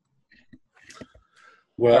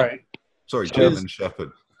 well, All right. Sorry, So German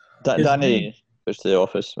Shepherd. Danny goes to the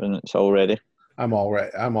office when it's all ready. I'm all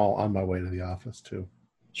right. I'm all on my way to the office too.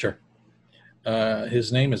 sure.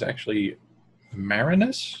 His name is actually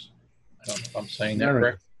Marinus. I don't know if I'm saying that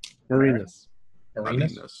correct. Marinus.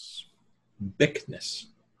 Marinus. Bickness.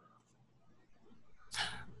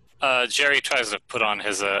 Jerry tries to put on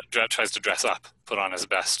his tries to dress up, put on his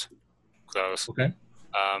best clothes. Okay.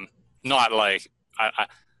 Not like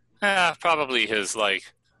probably his like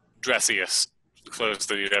dressiest clothes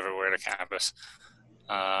that he'd ever wear to campus.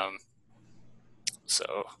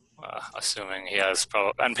 Assuming he has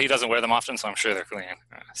and he doesn't wear them often, so I'm sure they're clean.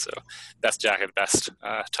 So best jacket, best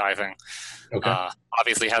tie thing. Okay.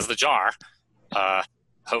 Obviously has the jar.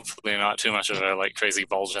 Hopefully not too much of a like crazy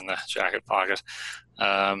bulge in the jacket pocket.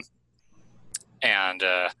 And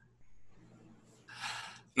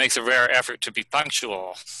makes a rare effort to be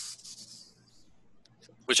punctual,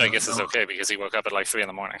 which I guess is okay because he woke up at like 3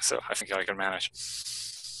 a.m, so I think I can manage.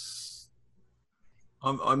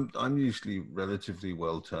 I'm usually relatively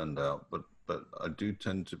well turned out, but I do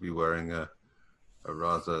tend to be wearing a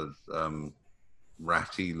rather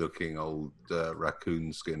ratty looking old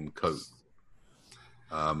raccoon skin coat.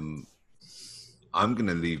 I'm going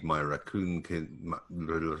to leave my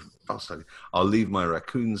I'll leave my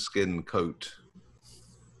raccoon skin coat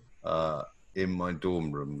in my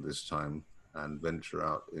dorm room this time and venture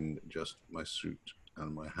out in just my suit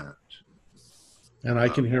and my hat. And I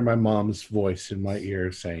can hear my mom's voice in my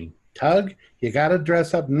ear saying, Tug, you got to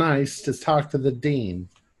dress up nice to talk to the dean.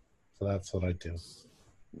 So that's what I do.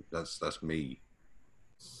 That's me.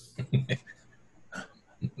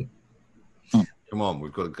 Come on,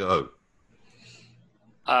 we've got to go.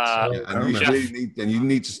 You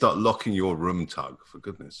need to start locking your room, Tug, for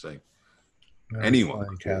goodness sake. No, Anyone.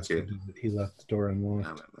 He left the door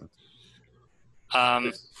unlocked.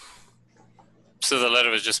 So the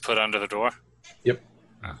letter was just put under the door? Yep.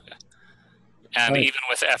 Okay. And Right. even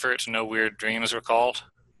with effort, no weird dreams were called?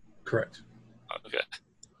 Correct. Okay.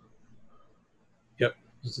 Yep.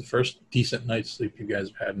 This is the first decent night's sleep you guys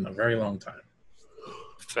have had in a very long time.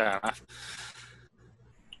 Fair enough.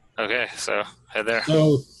 Okay, so head there.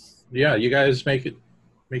 So, yeah, you guys make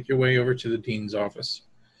your way over to the dean's office.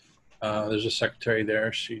 There's a secretary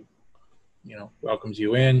there. She, welcomes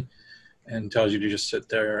you in and tells you to just sit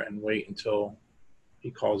there and wait until he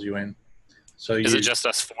calls you in. So Is it just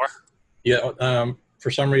us 4? Yeah.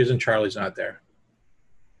 For some reason, Charlie's not there.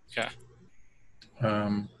 Okay.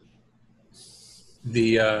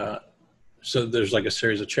 So there's like a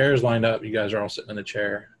series of chairs lined up. You guys are all sitting in the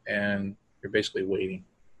chair, and you're basically waiting.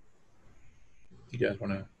 Do you guys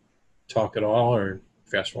want to talk at all, or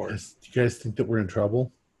fast forward? Do you guys think that we're in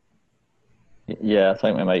trouble? Yeah, I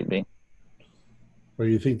think we might be. Or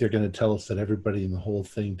do you think they're going to tell us that everybody in the whole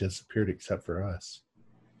thing disappeared except for us?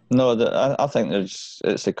 No, I think it's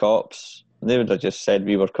the cops. They would have just said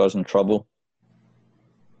we were causing trouble.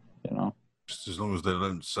 Just as long as they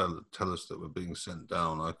don't tell us that we're being sent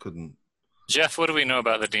down, I couldn't. Jeff, what do we know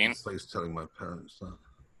about the dean? Place telling my parents that.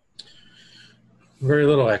 Very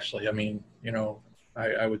little, actually. I mean,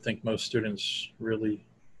 I would think most students really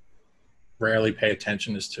rarely pay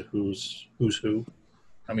attention as to who's who.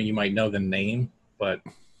 I mean, you might know the name, but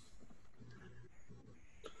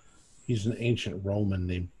He's an ancient Roman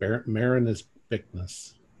named Marinus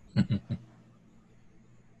Bickness.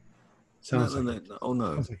 Sounds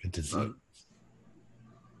like a disease.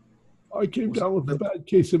 I came down with a bad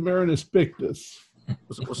case of Marinus Pictus.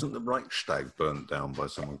 Wasn't the Reichstag burnt down by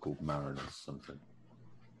someone called Marinus something?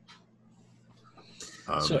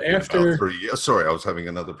 So after... Sorry, I was having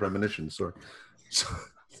another premonition, sorry.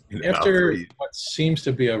 After what seems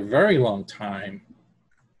to be a very long time,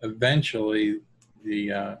 eventually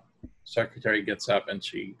the secretary gets up and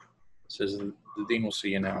she says, the dean will see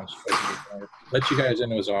you now. Let you guys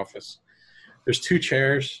into his office. There's 2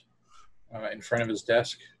 chairs in front of his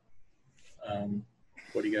desk.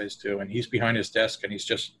 What do you guys do? And he's behind his desk, and he's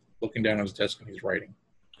just looking down at his desk, and he's writing.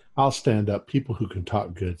 I'll stand up. People who can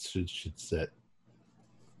talk good should sit.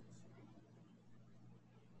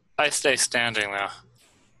 I stay standing there.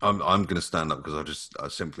 I'm going to stand up because I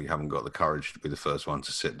simply haven't got the courage to be the first one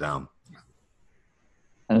to sit down.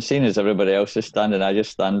 And seeing as everybody else is standing, I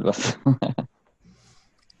just stand with them.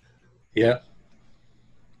 Yeah.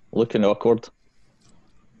 Looking awkward.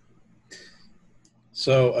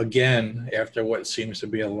 So again, after what seems to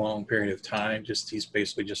be a long period of time, he's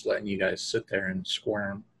basically just letting you guys sit there and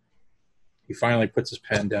squirm. He finally puts his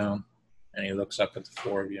pen down, and he looks up at the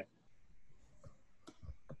 4 of you.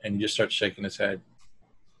 And he just starts shaking his head.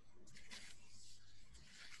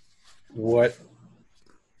 What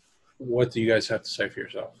do you guys have to say for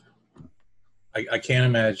yourself? I can't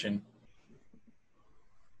imagine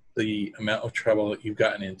the amount of trouble that you've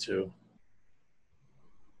gotten into.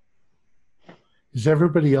 Is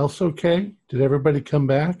everybody else okay? Did everybody come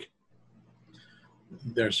back?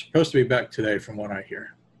 They're supposed to be back today, from what I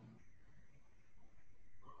hear.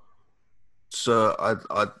 Sir,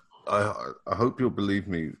 I hope you'll believe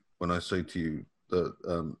me when I say to you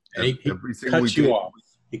that everything we do.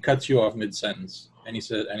 He cuts you off mid-sentence, and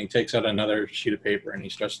he takes out another sheet of paper, and he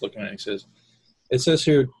starts looking at it, and he says, it says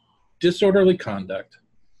here, disorderly conduct,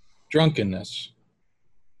 drunkenness,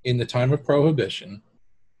 in the time of prohibition,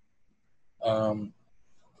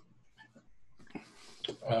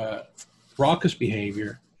 raucous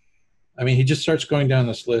behavior. I mean, he just starts going down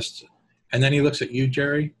this list, and then he looks at you,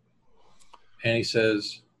 Jerry, and he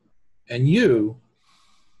says, and you,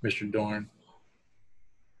 Mr. Dorn,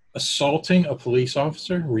 assaulting a police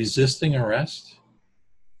officer, resisting arrest?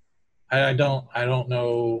 I don't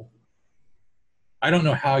know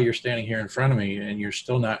how you're standing here in front of me and you're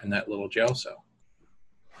still not in that little jail cell.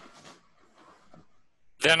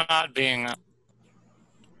 They're not being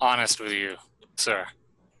honest with you, sir.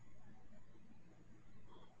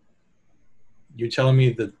 You telling me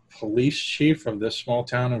the police chief of this small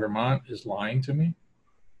town in Vermont is lying to me?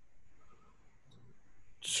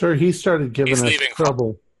 Sir, he started giving us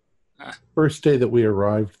trouble first day that we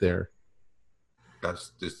arrived there.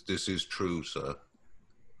 This is true, sir.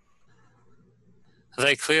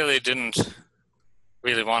 They clearly didn't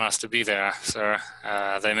really want us to be there, sir.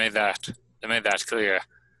 They made that clear.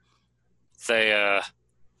 I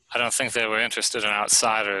don't think they were interested in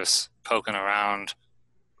outsiders poking around,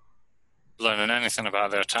 learning anything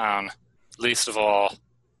about their town, least of all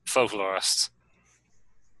folklorists.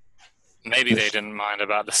 Maybe they didn't mind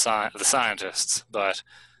about the scientists, but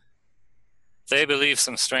they believe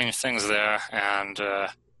some strange things there, and,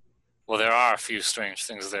 well, there are a few strange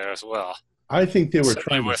things there as well. I think they were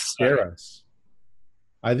trying to scare us.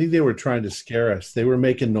 I think they were trying to scare us. They were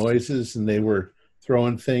making noises, and they were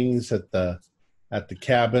throwing things at the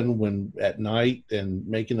cabin at night and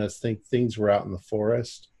making us think things were out in the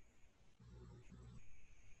forest.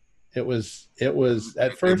 It was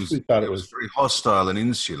at first we thought it was very hostile and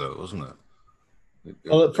insular, wasn't it?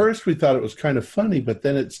 Well, at first we thought it was kind of funny, but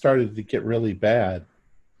then it started to get really bad.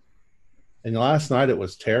 And last night it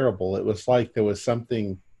was terrible. It was like there was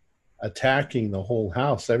something attacking the whole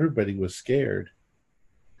house. Everybody was scared.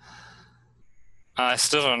 I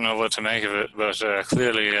still don't know what to make of it, but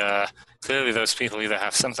clearly those people either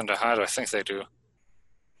have something to hide or think they do.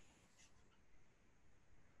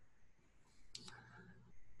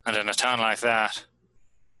 And in a town like that...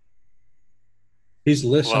 He's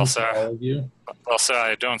listening to all of you. Well, sir,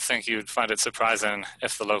 I don't think you'd find it surprising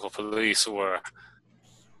if the local police were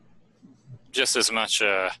just as much,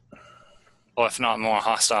 or if not more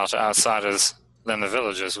hostile to outsiders than the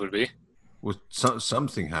villagers would be. Well,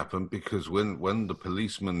 something happened because when the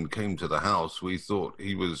policeman came to the house, we thought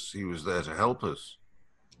he was there to help us.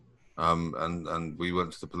 And we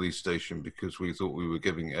went to the police station because we thought we were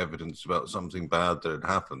giving evidence about something bad that had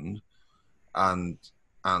happened, and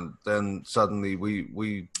then suddenly we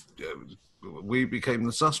became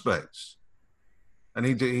the suspects, and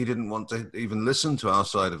he didn't want to even listen to our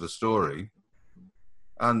side of the story,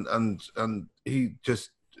 and he just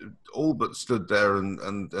all but stood there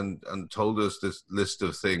and told us this list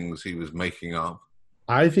of things he was making up.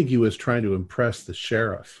 I think he was trying to impress the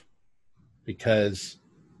sheriff, because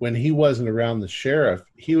when he wasn't around the sheriff,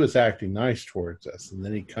 he was acting nice towards us, and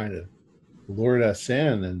then he kind of lured us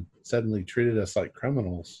in and suddenly treated us like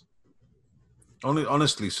criminals.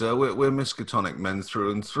 Honestly, sir, we're Miskatonic men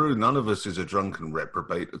through and through. None of us is a drunken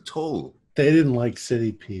reprobate at all. They didn't like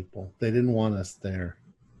city people. They didn't want us there.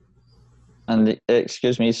 And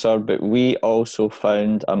excuse me, sir, but we also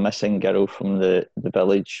found a missing girl from the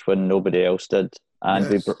village when nobody else did,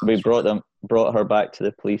 and Yes, we brought her back to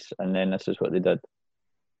the police, and then this is what they did.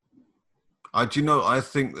 Do you know? I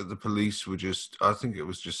think that the police were just. I think it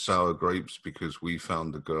was just sour grapes because we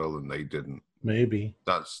found the girl and they didn't. Maybe.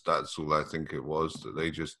 That's all I think it was. That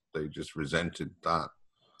they just resented that.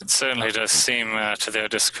 It certainly does seem to their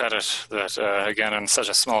discredit that, again, in such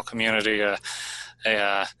a small community, a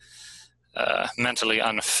mentally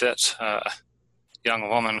unfit young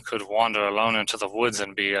woman could wander alone into the woods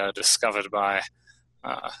and be discovered by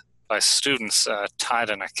students tied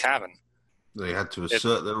in a cabin. They had to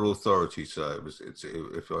assert their authority, so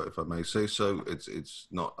if I may say so, it's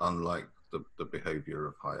not unlike the behavior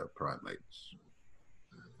of higher primates.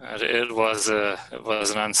 It was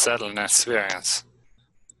an unsettling experience.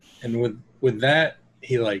 And with that,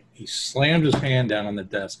 he slammed his hand down on the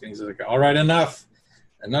desk and he's like, "All right, enough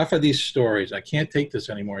of these stories. I can't take this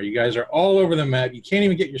anymore. You guys are all over the map. You can't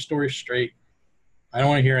even get your story straight. I don't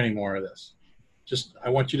want to hear any more of this. Just, I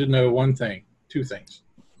want you to know two things.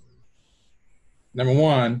 Number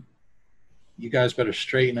one, you guys better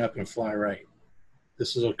straighten up and fly right.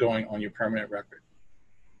 This is going on your permanent record.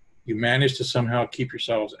 You managed to somehow keep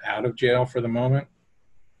yourselves out of jail for the moment,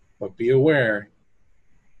 but be aware,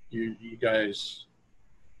 you guys,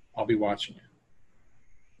 I'll be watching you.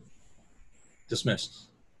 Dismissed."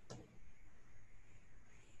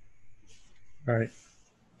 All right.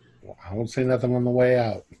 Well, I won't say nothing on the way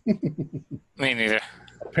out. Me neither.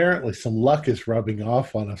 Apparently some luck is rubbing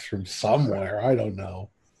off on us from somewhere. I don't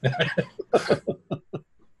know.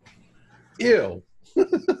 Ew.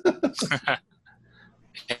 Yeah,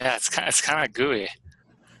 it's kind of gooey.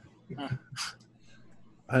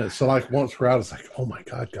 So once we're out, it's like, oh my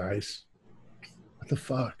God, guys. What the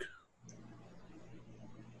fuck?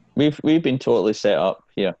 We've been totally set up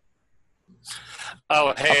here.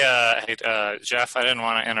 Oh, hey, Jeff, I didn't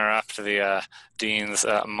want to interrupt the Dean's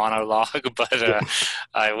monologue, but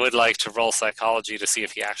I would like to roll psychology to see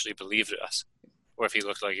if he actually believed us, or if he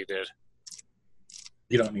looked like he did.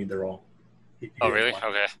 You don't need the roll. Oh, really?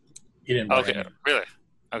 Okay. He didn't. Okay, really?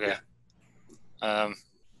 Okay. Yeah.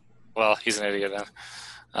 Well, he's an idiot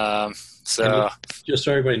then. So just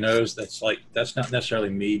so everybody knows, that's not necessarily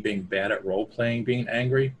me being bad at role playing, being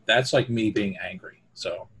angry. That's like me being angry.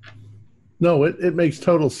 So. No, it makes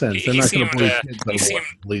total sense. They're not going to believe what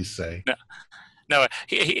police say. No,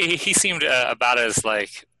 he seemed about as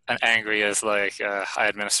angry as a high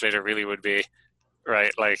administrator really would be,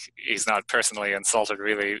 right? Like, he's not personally insulted,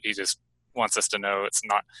 really. He just wants us to know it's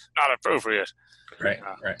not appropriate. Right,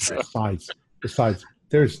 right. So. Besides,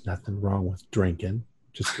 there's nothing wrong with drinking.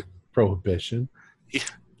 Just prohibition. Yeah.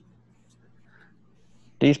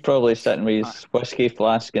 He's probably sitting with his whiskey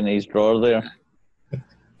flask in his drawer there.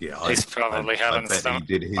 Yeah, he's probably having some.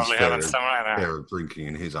 He did his share of drinking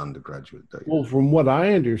in his undergraduate days. Well, from what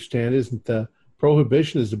I understand, isn't the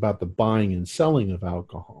prohibition is about the buying and selling of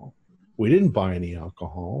alcohol. We didn't buy any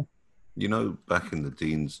alcohol. You know, back in the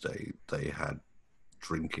Dean's day, they had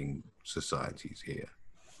drinking societies here.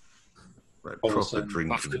 Right, proper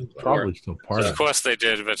drinking. Probably still part of it. Of course they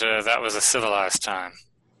did, but that was a civilized time.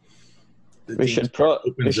 We should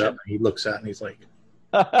opens up and he looks at it and he's like,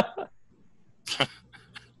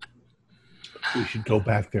 we should go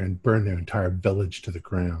back there and burn their entire village to the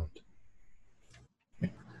ground. I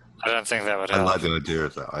don't think that would help. I like the idea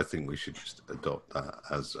of that. I think we should just adopt that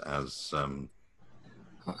as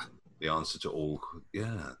the answer to all.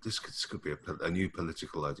 Yeah, this could be a new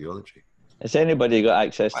political ideology. Has anybody got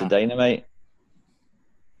access to dynamite?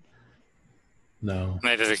 No.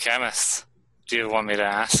 Maybe the chemists. Do you want me to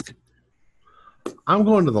ask? I'm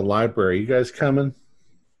going to the library. You guys coming?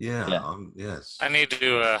 Yeah. Yes. I need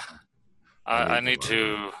to. I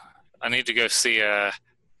need to go see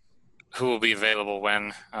who will be available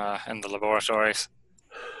when in the laboratories.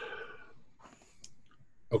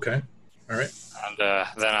 Okay. All right. And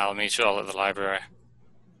then I'll meet you all at the library.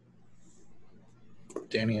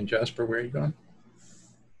 Danny and Jasper, where are you going?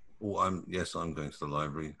 Oh, I'm going to the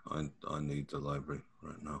library. I need the library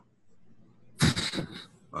right now.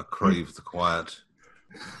 I crave the quiet.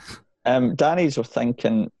 Danny's were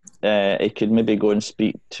thinking he could maybe go and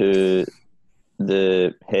speak to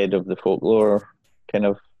the head of the folklore kind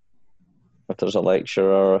of if there's a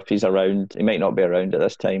lecturer, if he's around. He might not be around at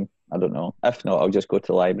this time. I don't know. If not, I'll just go to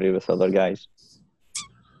the library with other guys.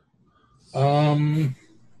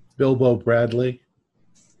 Bilbo Bradley.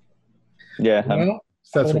 Yeah, him. Well,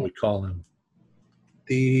 That's hold what on. we call him.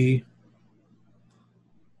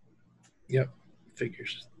 Yep,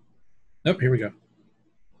 figures. Nope, here we go.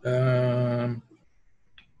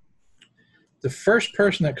 The first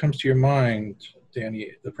person that comes to your mind,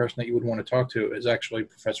 Danny, the person that you would want to talk to is actually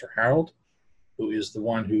Professor Harold, who is the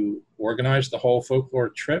one who organized the whole folklore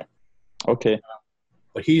trip. Okay.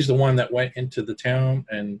 But he's the one that went into the town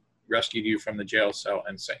and rescued you from the jail cell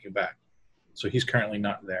and sent you back. So he's currently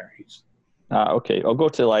not there. He's Okay. I'll go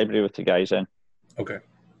to the library with the guys then. okay.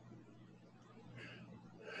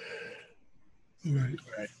 Right.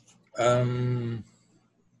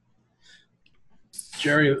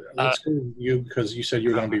 Jerry, let's go with you because you said you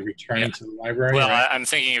were going to be returning to the library. Well, right? I'm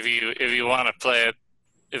thinking if you want to play it,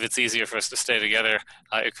 if it's easier for us to stay together,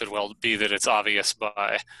 it could well be that it's obvious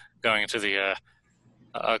by going to the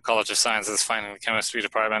College of Sciences, finding the chemistry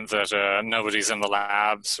department, that nobody's in the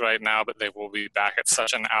labs right now, but they will be back at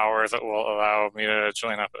such an hour that will allow me to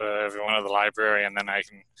join up everyone at the library, and then I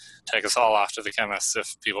can take us all off to the chemists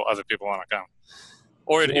if other people want to come.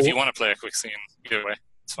 Or if you want to play a quick scene, either way,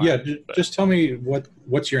 it's fine. Yeah, just tell me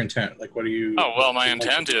what's your intent. Like, what are you? Oh well, my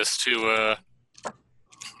intent is to.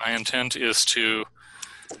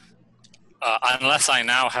 Unless I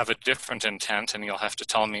now have a different intent, and you'll have to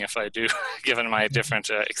tell me if I do, given my different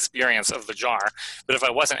experience of the jar. But if I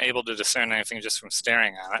wasn't able to discern anything just from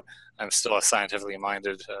staring at it, I'm still a scientifically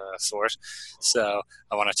minded sort. So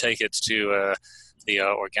I want to take it to the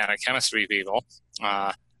organic chemistry people,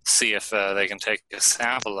 see if they can take a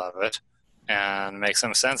sample of it and make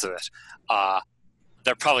some sense of it.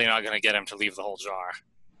 They're probably not going to get him to leave the whole jar.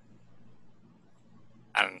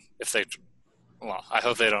 And if they... Well, I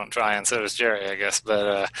hope they don't try, and so does Jerry, I guess.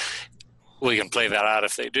 But we can play that out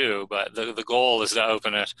if they do. But the goal is to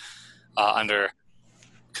open it under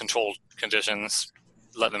controlled conditions.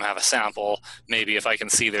 Let them have a sample. Maybe if I can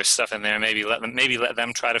see there's stuff in there, maybe let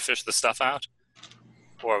them try to fish the stuff out,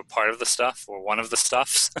 or part of the stuff, or one of the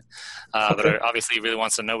stuffs. But obviously, he really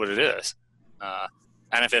wants to know what it is.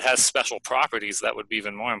 And if it has special properties, that would be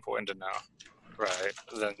even more important to know, right?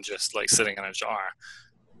 Than just like sitting in a jar.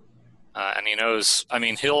 And he knows, I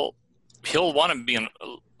mean, he'll want to be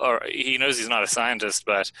or he knows he's not a scientist,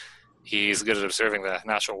 but he's good at observing the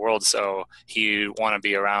natural world, so he'd want to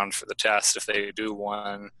be around for the test if they do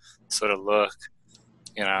one, sort of look,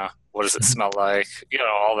 what does it smell like,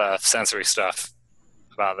 all the sensory stuff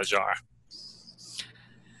about the jar.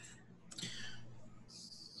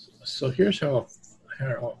 So here's how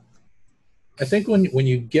I think when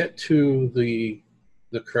you get to the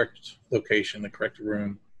correct location, the correct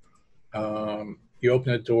room, you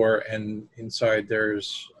open a door, and inside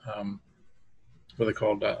there's what are they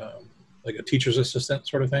called, like a teacher's assistant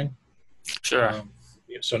sort of thing. Sure.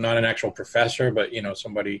 So not an actual professor, but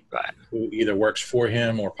somebody Right. who either works for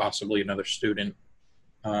him or possibly another student.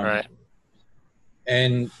 Right.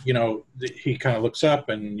 And he kind of looks up,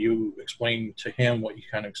 and you explain to him what you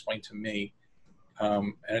kind of explained to me.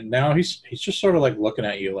 And now he's just sort of like looking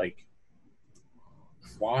at you like,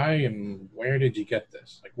 why and where did you get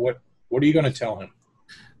this? Like, what are you going to tell him?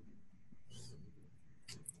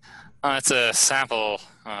 It's a sample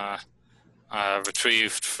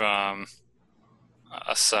retrieved from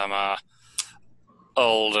some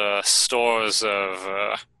old stores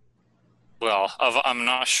of I'm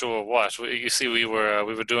not sure what. You see, we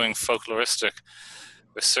were doing folkloristic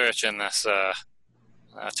research in this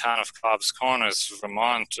town of Cobb's Corners,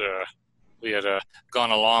 Vermont. We had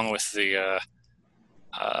gone along with the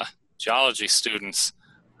geology students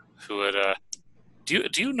who had. Do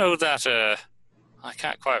you know that? I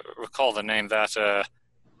can't quite recall the name. That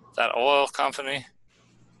oil company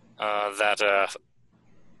that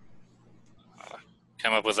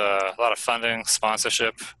came up with a lot of funding,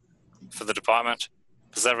 sponsorship for the department.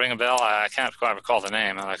 Does that ring a bell? I can't quite recall the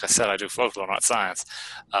name. And like I said, I do folklore, not science.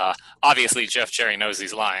 Obviously, Jeff Cherry knows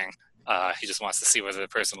he's lying. He just wants to see whether the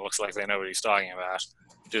person looks like they know what he's talking about.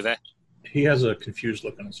 Do they? He has a confused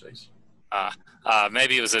look on his face.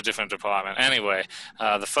 Maybe it was a different department. Anyway,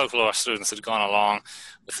 the folklore students had gone along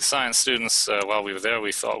with the science students. While we were there,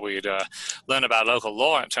 we thought we'd learn about local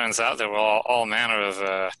lore. It turns out there were all manner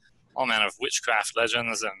of witchcraft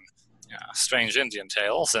legends and strange Indian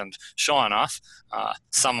tales. And sure enough,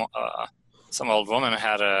 some old woman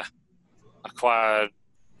had acquired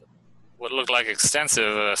what looked like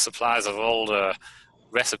extensive supplies of old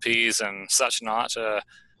recipes and such not.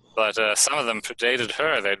 But some of them predated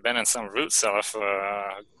her. They'd been in some root cellar for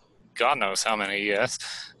God knows how many years.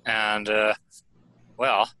 And,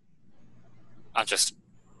 well, I'm just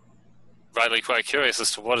rightly quite curious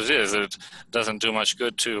as to what it is. It doesn't do much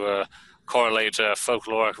good to correlate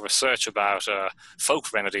folkloric research about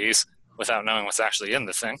folk remedies without knowing what's actually in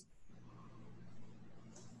the thing.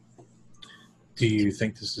 Do you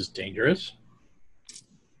think this is dangerous?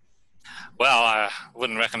 Well, I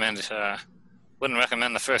wouldn't recommend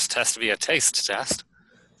the first test to be a taste test.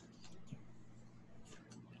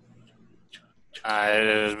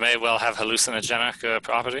 It may well have hallucinogenic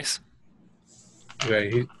properties.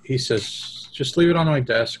 Okay, he says, just leave it on my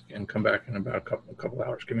desk and come back in about a couple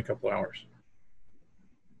hours. Give me a couple hours.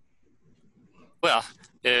 Well,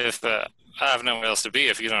 if I have nowhere else to be,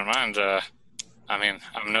 if you don't mind, I mean,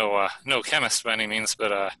 I'm no chemist by any means,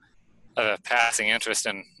 but I have a passing interest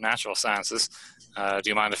in natural sciences. Do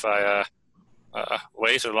you mind if I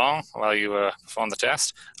wait along while you perform the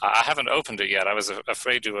test? I haven't opened it yet. I was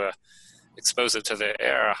afraid to expose it to the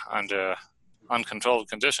air under uncontrolled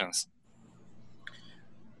conditions.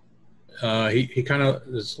 He kind of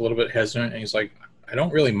is a little bit hesitant, and he's like, I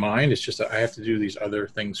don't really mind. It's just that I have to do these other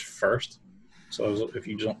things first. So if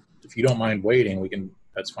you don't mind waiting,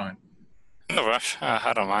 that's fine. No rush.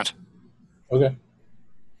 I don't mind. Okay.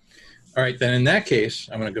 All right, then in that case,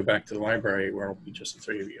 I'm going to go back to the library where it'll be just the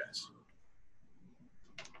three of you guys.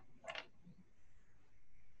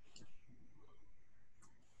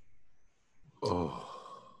 Oh.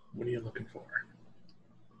 What are you looking for?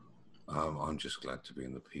 I'm just glad to be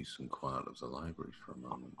in the peace and quiet of the library for a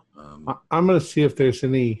moment. I'm going to see if there's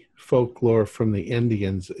any folklore from the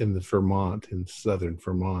Indians in southern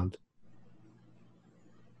Vermont.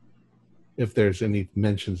 If there's any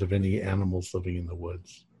mentions of any animals living in the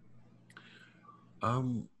woods.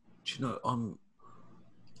 Do you know, I'm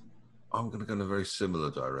going to go in a very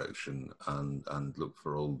similar direction and look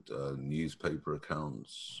for old newspaper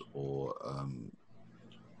accounts or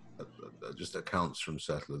just accounts from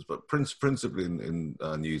settlers, but principally in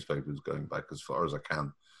newspapers, going back as far as I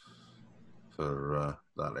can for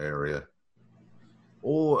that area.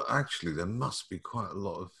 Or actually, there must be quite a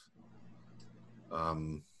lot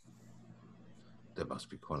of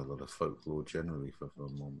folklore generally for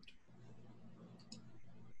Vermont.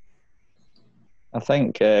 I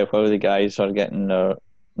think while the guys are getting their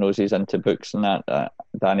noses into books and that,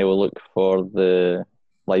 Danny will look for the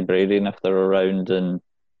librarian if they're around and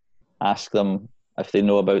ask them if they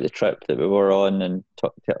know about the trip that we were on, and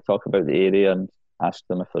talk about the area and ask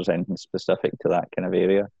them if there's anything specific to that kind of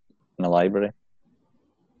area in the library.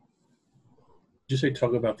 Did you say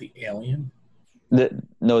talk about the alien?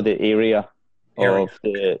 The area of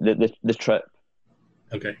the trip.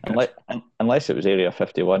 Okay. Gotcha. Unless it was Area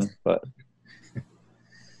 51, but...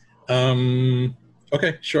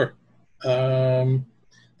 Okay, sure. The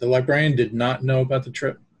librarian did not know about the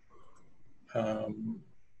trip.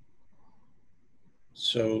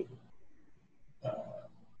 So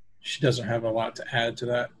she doesn't have a lot to add to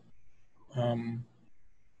that.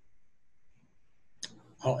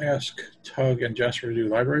 I'll ask Tug and Jasper to do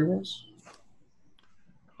library rules.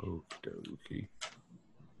 Okay.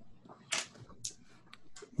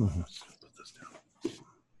 Let's put this down.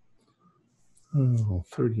 Oh,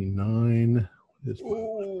 39. What is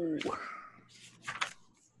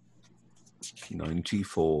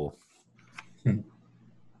 94.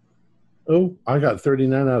 Oh, I got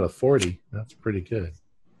 39 out of 40. That's pretty good.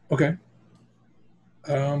 Okay.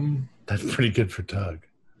 That's pretty good for Tug.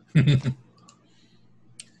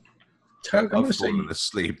 Tug, I'm going to say...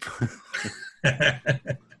 asleep.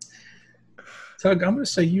 Tug, I'm going to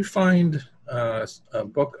say you find a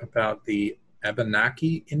book about the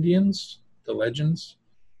Abenaki Indians, the legends.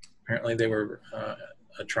 Apparently they were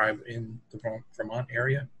a tribe in the Vermont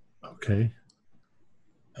area. Okay.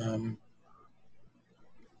 The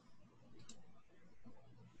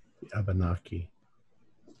Abenaki.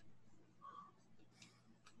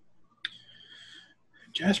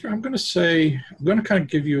 Jasper, I'm going to kind of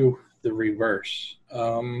give you the reverse.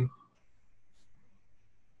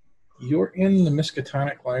 You're in the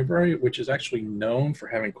Miskatonic Library, which is actually known for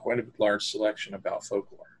having quite a large selection about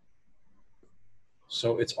folklore.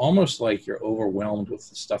 So it's almost like you're overwhelmed with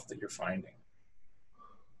the stuff that you're finding.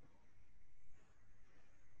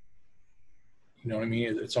 You know what I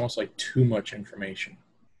mean? It's almost like too much information.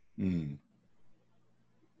 Mm.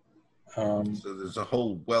 So there's a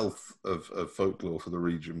whole wealth of folklore for the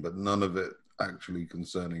region, but none of it actually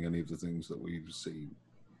concerning any of the things that we've seen.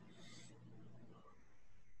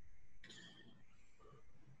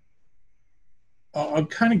 I'll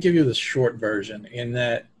kind of give you the short version in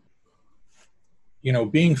that, you know,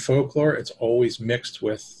 being folklore, it's always mixed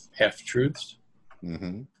with half-truths.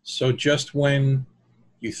 Mm-hmm. So just when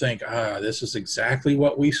you think, this is exactly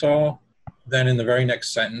what we saw. Then in the very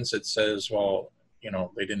next sentence, it says, well,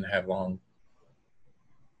 they didn't have long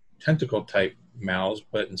tentacle type mouths,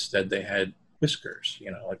 but instead they had whiskers,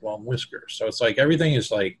 like long whiskers. So it's like everything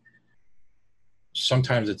is like,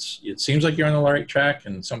 sometimes it seems like you're on the right track,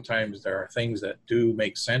 and sometimes there are things that do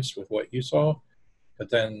make sense with what you saw, but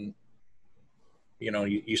then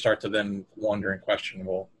you start to then wonder and question,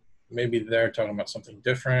 well, maybe they're talking about something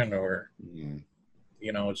different, or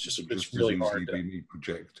it's really hard to be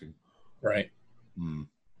projecting. Right.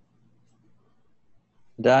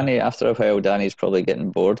 Danny, after a while, Danny's probably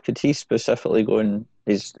getting bored. Could he specifically go in?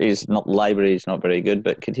 His not library is not very good,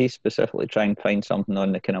 but could he specifically try and find something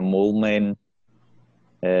on the kind of mole men,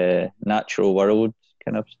 natural world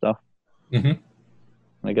kind of stuff? Mm-hmm. Can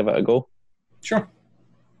I give it a go? Sure.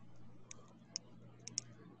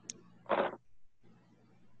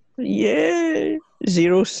 Yeah,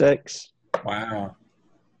 06. Wow.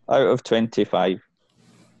 Out of 25.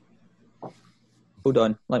 Hold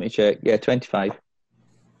on, let me check. Yeah, 25.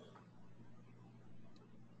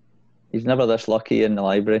 He's never this lucky in the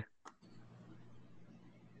library.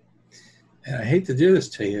 And I hate to do this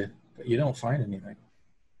to you, but you don't find anything.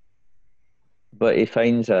 But he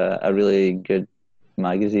finds a really good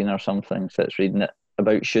magazine or something, sits reading it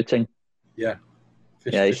about shooting. Yeah.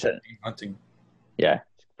 Fishing, hunting. Yeah,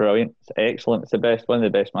 it's brilliant. It's excellent. It's one of the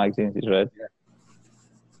best magazines he's read. Yeah.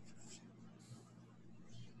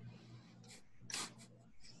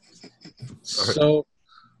 So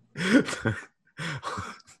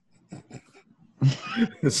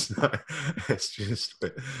it's just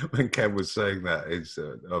when Ken was saying that, it's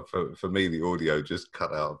for me the audio just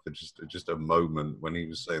cut out for just a moment when he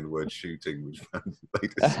was saying the word shooting, which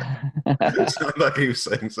made it sound like he was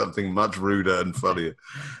saying something much ruder and funnier.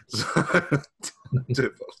 So,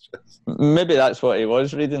 maybe that's what he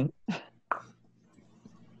was reading.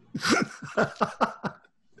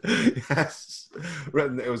 Yes,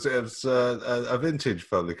 it was a vintage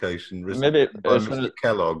publication. Maybe it was Mr.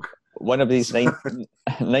 Kellogg. One of these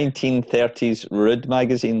 1930s rude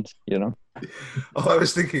magazines, Oh, I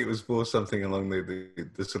was thinking it was more something along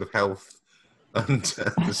the sort of health and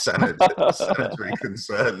the sanitary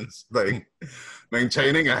concerns thing,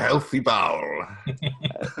 maintaining a healthy bowel.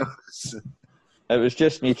 It was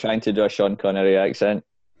just me trying to do a Sean Connery accent.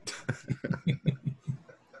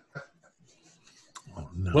 Oh,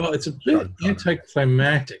 no. Well, it's a bit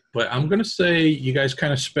anticlimactic, but I'm going to say you guys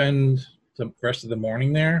kind of spend the rest of the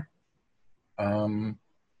morning there.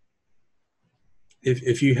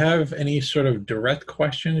 If you have any sort of direct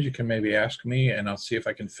questions, you can maybe ask me, and I'll see if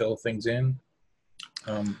I can fill things in.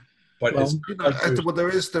 But there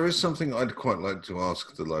is something I'd quite like to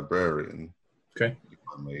ask the librarian. Okay.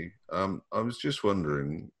 I was just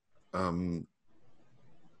wondering, how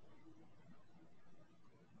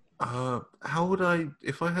would I,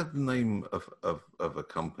 if I had the name of a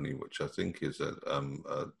company, which I think is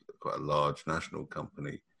quite a large national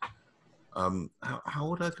company, how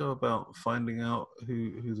would I go about finding out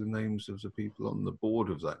who the names of the people on the board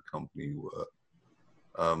of that company were?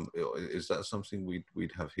 Is that something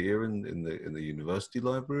we'd have here in the university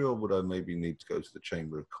library, or would I maybe need to go to the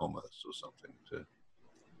Chamber of Commerce or something to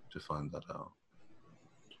find that out?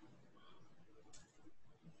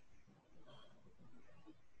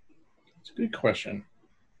 It's a good question.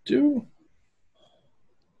 I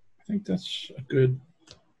think that's a good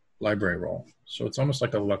library roll. So it's almost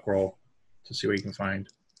like a luck roll to see what you can find.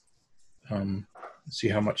 See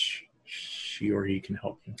how much she or he can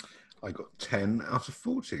help you. I got 10 out of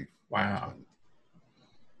 40. Wow.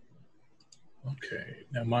 Okay.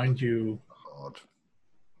 Now, mind you, hard.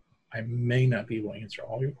 I may not be able to answer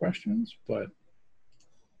all your questions, but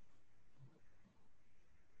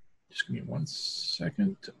just give me 1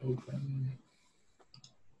 second to open.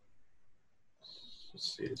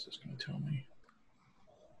 Let's see, is this going to tell me?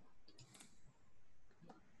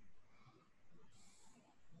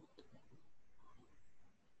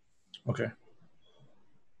 Okay.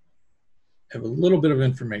 I have a little bit of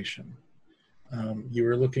information. You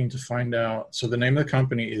were looking to find out, so the name of the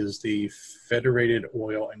company is the Federated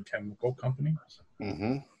Oil and Chemical Company.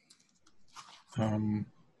 Mm-hmm.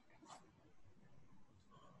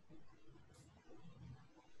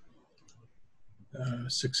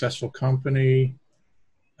 Successful company.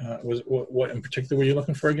 What in particular were you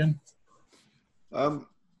looking for again?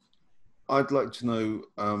 I'd like to know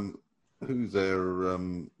who their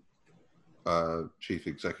chief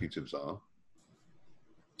executives are.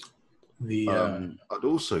 I'd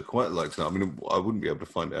also quite like to know. I mean, I wouldn't be able to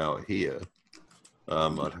find it out here.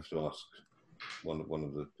 I'd have to ask one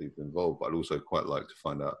of the people involved. But I'd also quite like to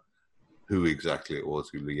find out who exactly it was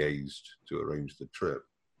who liaised to arrange the trip.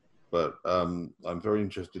 But I'm very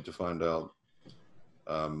interested to find out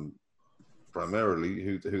primarily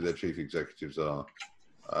who their chief executives are,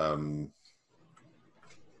 and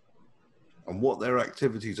what their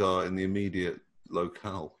activities are in the immediate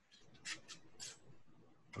locale.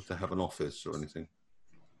 If they have an office or anything.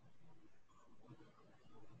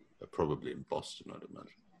 They're probably in Boston, I'd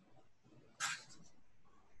imagine.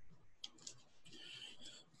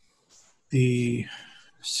 The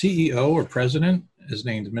CEO or president is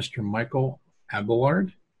named Mr. Michael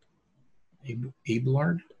Abelard.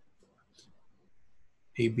 Abelard.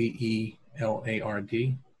 Abelard.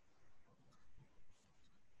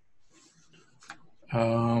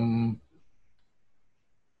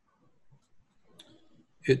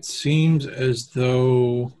 It seems as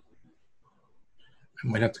though, I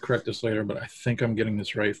might have to correct this later, but I think I'm getting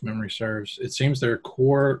this right if memory serves. It seems their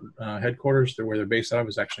core headquarters, where they're based out of,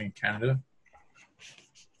 is actually in Canada.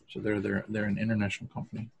 So they're an international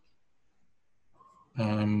company.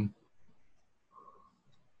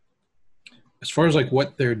 As far as like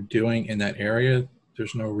what they're doing in that area,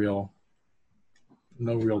 there's no real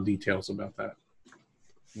details about that.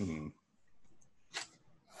 Hmm.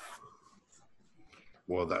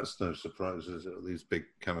 Well, that's no surprise, is it? These big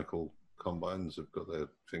chemical combines have got their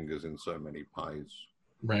fingers in so many pies.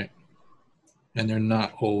 Right. And they're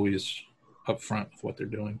not always upfront with what they're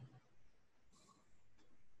doing.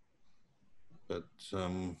 But just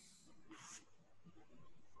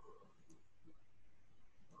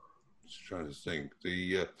trying to think.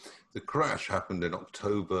 The crash happened in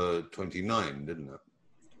October 29, didn't it?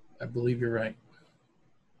 I believe you're right.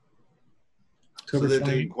 So October they're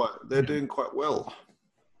 20, doing quite well.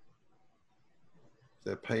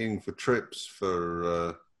 They're paying for trips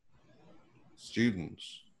for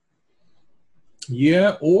students.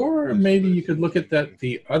 Yeah, or maybe you could look at that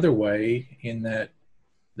the other way, in that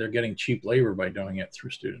they're getting cheap labor by doing it through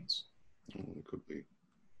students. It could be.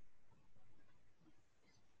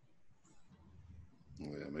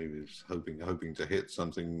 Yeah, maybe it's hoping to hit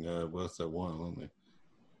something worth their while, aren't they?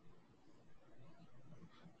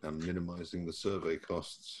 And minimizing the survey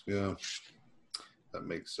costs. Yeah, that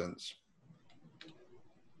makes sense.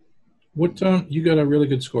 What you got a really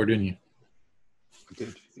good score, didn't you? I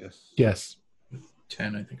did, yes. Yes.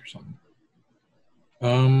 10, I think, or something.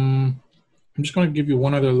 I'm just going to give you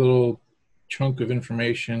one other little chunk of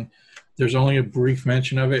information. There's only a brief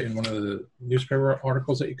mention of it in one of the newspaper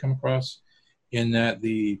articles that you come across, in that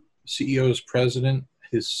the CEO's president,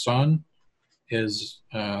 his son, is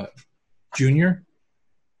junior,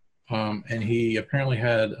 and he apparently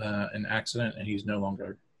had an accident, and he's no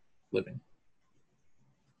longer living.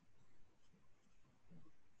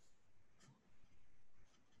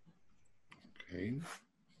 Okay.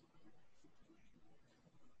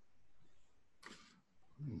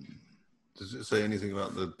 Does it say anything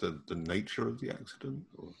about the nature of the accident?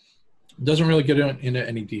 Or? It doesn't really get into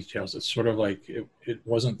any details. It's sort of like it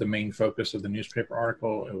wasn't the main focus of the newspaper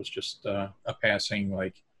article. It was just a passing,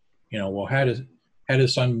 like, well, had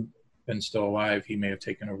his son been still alive, he may have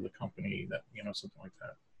taken over the company, that, something like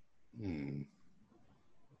that. Hmm.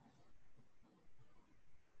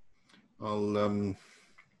 I'll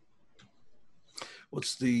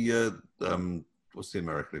what's the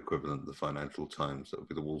American equivalent of the Financial Times? That would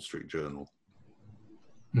be the Wall Street Journal.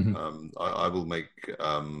 Mm-hmm. I will make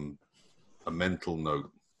a mental note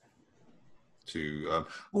to.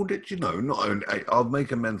 Did you know? Not only I'll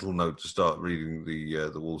make a mental note to start reading the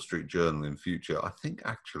Wall Street Journal in future. I think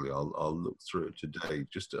actually I'll look through it today.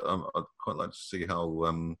 Just I'd quite like to see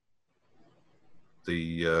how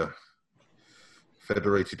the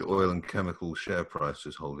Federated Oil and Chemical share price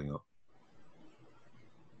is holding up.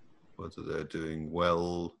 Whether they're doing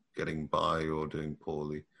well, getting by, or doing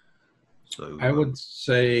poorly. So I would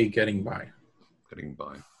say getting by. Getting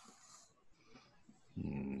by.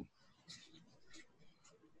 Hmm.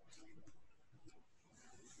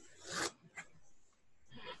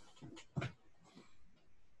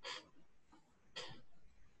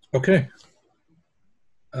 Okay.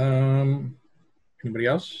 Anybody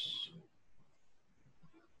else?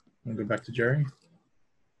 I'm going to go back to Jerry.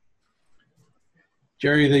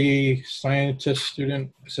 Jerry, the scientist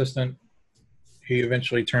student assistant, he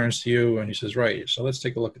eventually turns to you and he says, right, so let's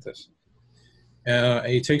take a look at this. And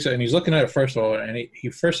he takes it and he's looking at it first of all, and he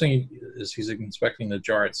first thing is he's inspecting the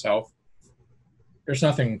jar itself. There's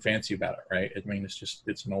nothing fancy about it, right? I mean,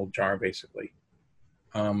 it's an old jar basically.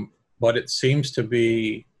 But it seems to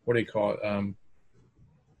be, what do you call it?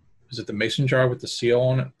 Is it the mason jar with the seal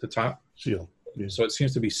on it at the top? Seal. Yeah. So it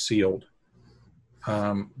seems to be sealed.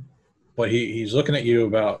 But he's looking at you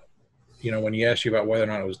about, when he asked you about whether or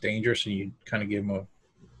not it was dangerous, and you kind of give him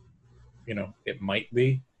it might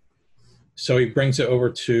be. So he brings it over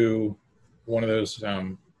to one of those,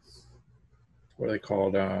 what are they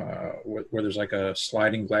called? Where there's like a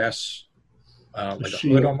sliding glass, like a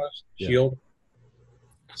hood almost, shield.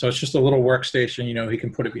 So it's just a little workstation. He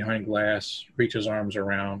can put it behind glass, reach his arms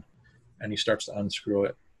around, and he starts to unscrew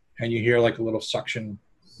it. And you hear like a little suction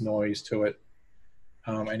noise to it.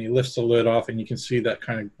 And he lifts the lid off, and you can see that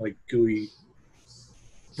kind of like gooey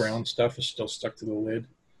brown stuff is still stuck to the lid.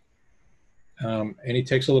 And he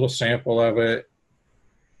takes a little sample of it.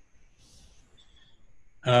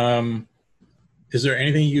 Is there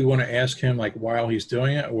anything you want to ask him like while he's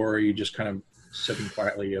doing it, or are you just kind of sitting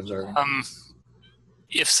quietly observing?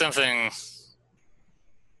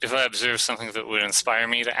 If I observe something that would inspire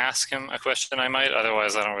me to ask him a question, I might.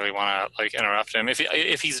 Otherwise, I don't really want to like interrupt him.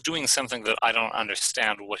 If he's doing something that I don't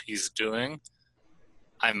understand what he's doing,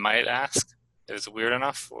 I might ask. It's weird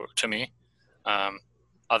enough to me.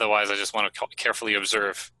 Otherwise, I just want to carefully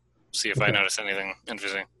observe, see if I notice anything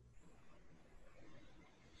interesting.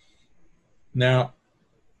 Now,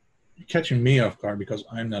 you're catching me off guard because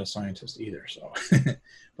I'm not a scientist either. So,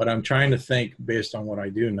 but I'm trying to think based on what I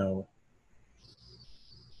do know.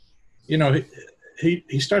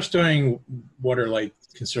 He starts doing what are like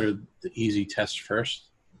considered the easy tests first.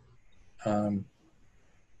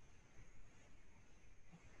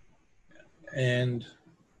 And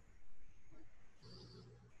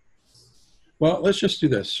well, let's just do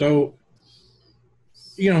this. So,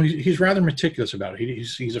 he's rather meticulous about it.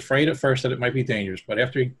 He's afraid at first that it might be dangerous, but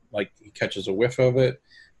after he catches a whiff of it,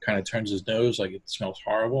 kind of turns his nose like it smells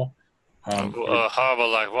horrible.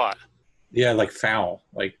 Horrible like what? Yeah, like foul,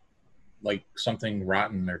 like something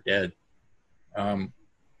rotten or dead.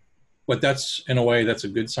 But that's in a way that's a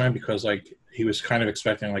good sign because like he was kind of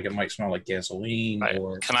expecting like it might smell like gasoline. Right.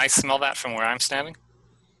 Or can I smell that from where I'm standing?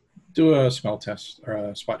 Do a smell test or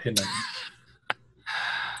a spot hidden.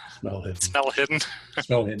 Smell hidden. Smell hidden.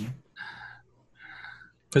 Smell hidden.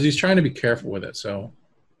 Because he's trying to be careful with it. So.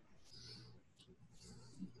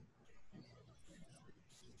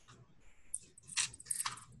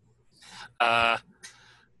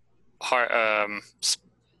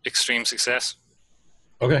 Extreme success.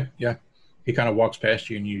 Okay, yeah. He kind of walks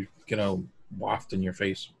past you and you get a waft in your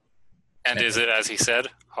face. And is it, as he said,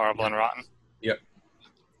 horrible and rotten? Yep.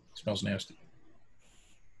 Smells nasty.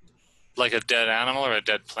 Like a dead animal or a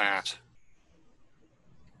dead plant?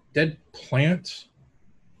 Dead plant.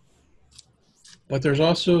 But there's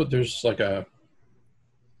almost like a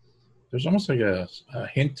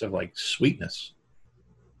hint of like sweetness.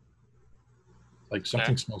 Like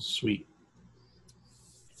something smells sweet.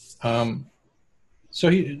 So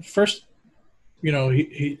he first,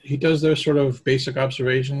 he does those sort of basic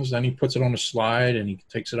observations. Then he puts it on a slide and he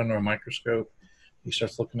takes it under a microscope. He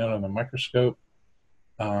starts looking at it on the microscope.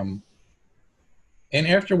 And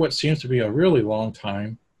after what seems to be a really long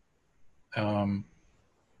time, he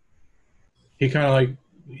kind of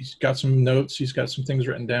he's got some notes. He's got some things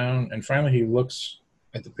written down. And finally he looks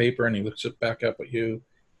at the paper and he looks it back up at you.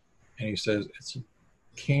 And he says, it's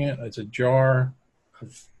a jar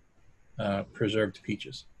of preserved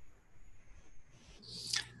peaches.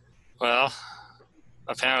 Well,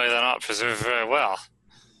 apparently they're not preserved very well.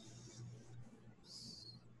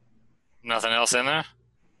 Nothing else in there?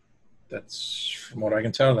 That's, from what I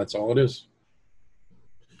can tell, that's all it is.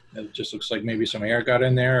 It just looks like maybe some air got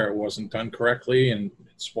in there or it wasn't done correctly and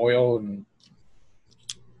it spoiled. And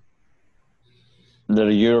they're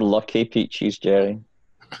your lucky peaches, Jerry.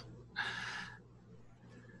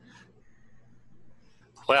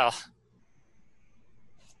 Well,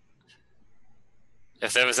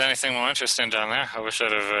 if there was anything more interesting down there, I wish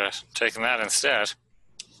I'd have taken that instead.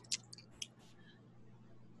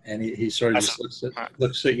 And he sort of just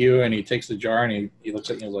looks at you, and he takes the jar, and he looks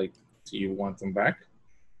at you and is like, do you want them back?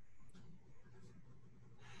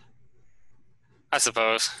 I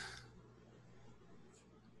suppose.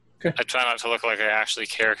 Okay. I try not to look like I actually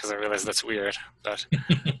care because I realize that's weird. But,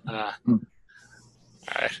 all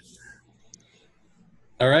right.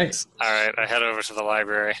 All right. I head over to the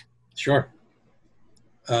library. Sure.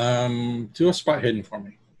 Do a spot hidden for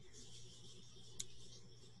me.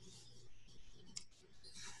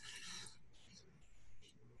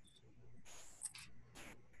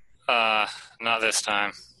 Not this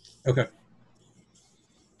time. Okay.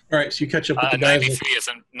 All right, so you catch up with the guys.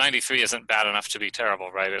 93 isn't bad enough to be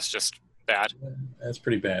terrible, right? It's just bad. That's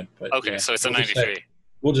pretty bad. But okay, yeah, so it's a 93.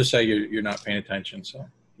 We'll just say you're not paying attention. So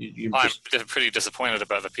I'm pretty disappointed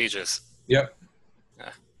about the peaches. Yep.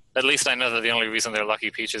 Yeah. At least I know that the only reason they're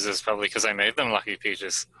lucky peaches is probably because I made them lucky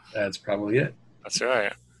peaches. That's probably it. That's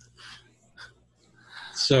right.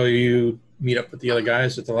 So you meet up with the other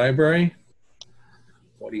guys at the library.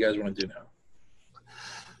 What do you guys want to do now?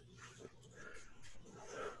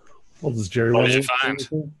 Well, does Jerry What want did to you find?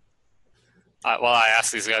 anything? Well, I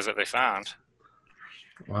asked these guys what they found.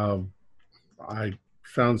 I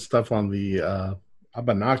found stuff on the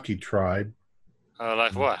Abenaki tribe.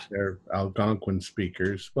 Like what? They're Algonquin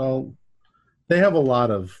speakers. Well, they have a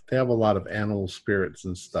lot of animal spirits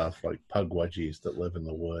and stuff like pugwudgies that live in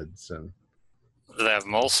the woods. And Do they have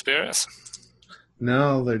mole spirits?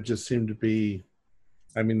 no, there just seem to be.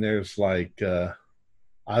 I mean, there's like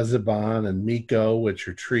Azaban and Miko, which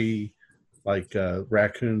are tree like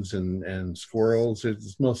raccoons and squirrels.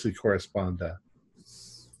 It's mostly correspond to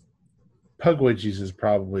pugwudgies is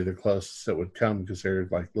probably the closest that would come because they're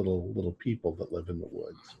like little people that live in the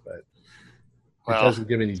woods, but it doesn't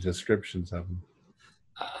give any descriptions of them.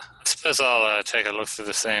 I suppose I'll take a look through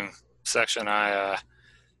the same section. I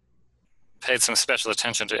paid some special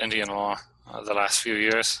attention to Indian law the last few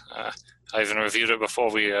years. I even reviewed it before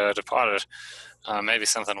we departed. Maybe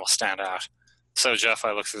something will stand out. So, Jeff,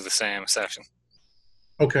 I looked through the same section.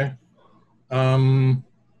 Okay.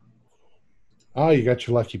 Oh, you got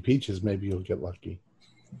your lucky peaches. Maybe you'll get lucky.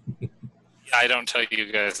 I don't tell you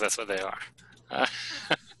guys that's what they are. I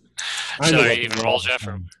Should know I what even they're roll, all. Jeff?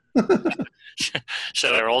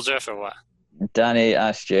 Should I roll, Jeff, or what? Danny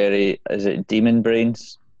asked Jerry, is it demon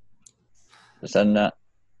brains? Is in that?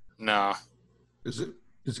 No. Is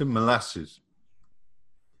it molasses?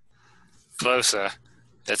 Closer.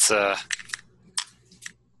 It's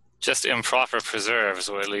just improper preserves,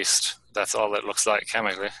 or at least that's all it looks like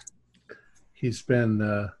chemically. He's been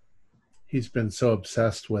so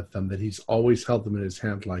obsessed with them that he's always held them in his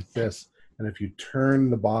hand like this. And if you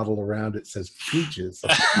turn the bottle around, it says peaches.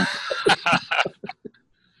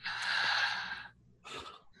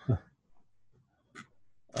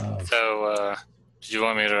 So, do you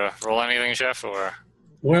want me to roll anything, Jeff, or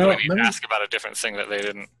Well, do I need to ask about a different thing that they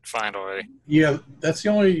didn't find already? yeah, that's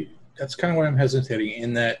kind of why I'm hesitating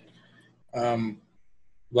in that,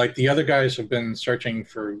 like the other guys have been searching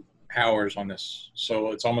for hours on this.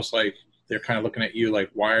 So it's almost like they're kind of looking at you like,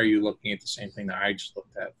 why are you looking at the same thing that I just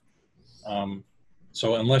looked at?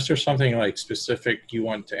 So unless there's something like specific you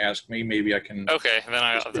want to ask me, maybe I can. Okay,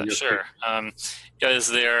 then sure. Is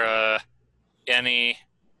there any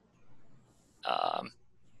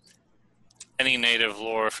native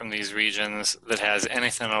lore from these regions that has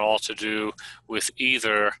anything at all to do with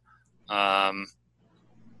either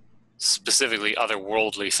specifically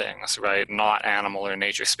otherworldly things, right? Not animal or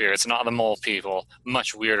nature spirits, not the mole people,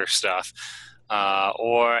 much weirder stuff,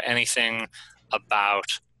 or anything about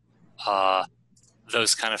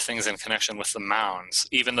those kind of things in connection with the mounds.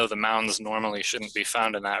 Even though the mounds normally shouldn't be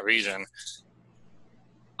found in that region,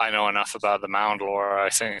 I know enough about the mound lore, I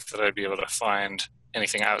think, that I'd be able to find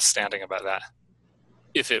anything outstanding about that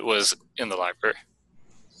if it was in the library.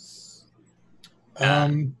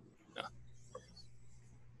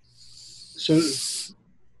 So I'm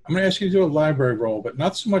going to ask you to do a library roll, but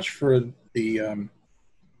not so much for the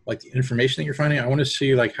like the information that you're finding. I want to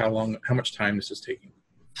see like how much time this is taking.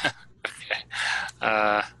 Okay.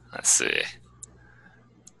 Let's see.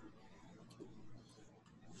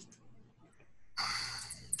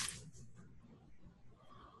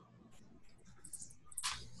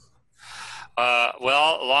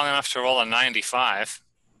 Well, long enough to roll a 95.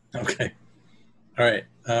 Okay. All right.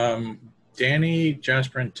 Danny,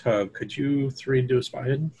 Jasper, and Tug, could you three do a spot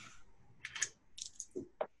hidden?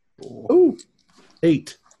 Oh,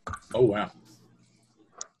 8. Oh, wow.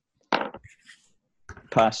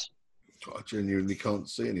 Pass. I genuinely can't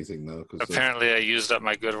see anything now because Apparently, I used up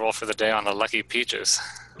my good roll for the day on the lucky peaches.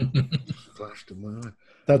 flashed in my eye.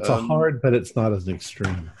 That's a hard, but it's not as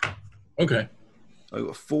extreme. Okay. I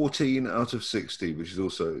got 14 out of 60, which is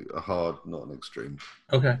also a hard, not an extreme.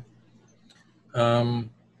 Okay.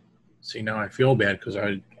 See, now I feel bad because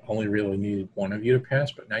I only really needed one of you to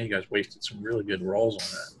pass, but now you guys wasted some really good rolls on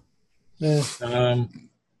that. Yeah.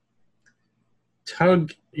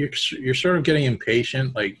 Tug, you're sort of getting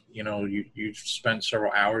impatient. Like, you know, you've spent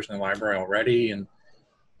several hours in the library already, and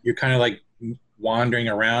you're kind of like wandering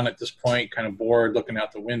around at this point, kind of bored, looking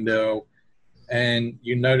out the window, and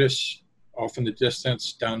you notice off in the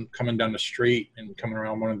distance, coming down the street and coming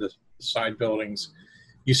around one of the side buildings,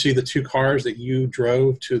 you see the two cars that you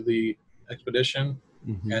drove to the expedition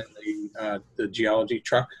and the geology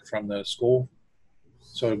truck from the school.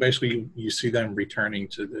 So basically, you see them returning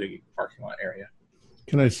to the parking lot area.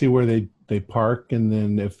 Can I see where they park, and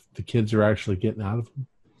then if the kids are actually getting out of them?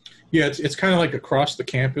 Yeah, it's kind of like across the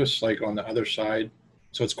campus, like on the other side.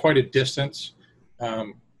 So it's quite a distance.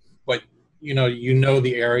 But you know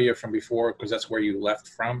the area from before because that's where you left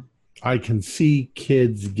from. I can see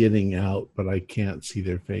kids getting out, but I can't see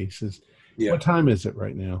their faces. Yeah. What time is it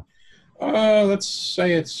right now? Let's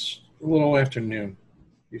say it's A little afternoon.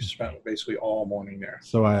 You spent basically all morning there.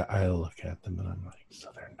 So I look at them and I'm like, so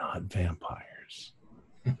they're not vampires.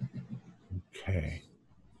 Okay.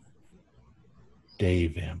 Day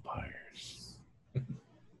vampires.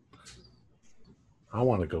 I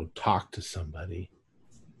want to go talk to somebody,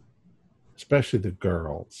 especially the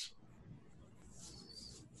girls.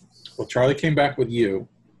 Well, Charlie came back with you,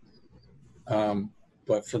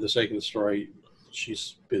 but for the sake of the story,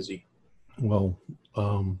 she's busy. Well,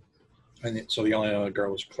 And so the only other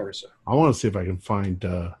girl was Clarissa. I want to see if I can find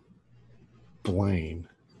Blaine.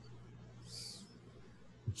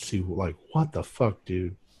 Let's see, like, what the fuck,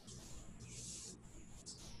 dude?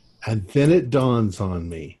 And then it dawns on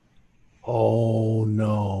me. Oh,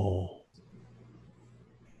 no.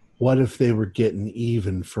 What if they were getting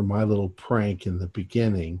even for my little prank in the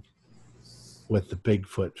beginning with the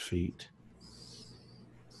Bigfoot feet?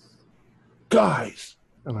 Guys!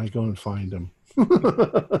 And I go and find them.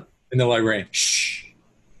 And the librarian, shh.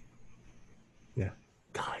 Yeah.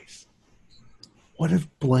 Guys. What if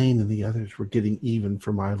Blaine and the others were getting even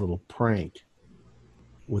for my little prank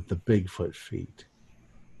with the Bigfoot feet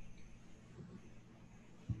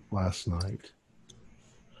last night?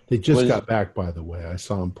 They just got back, by the way. I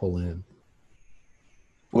saw them pull in.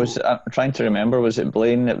 I'm trying to remember, was it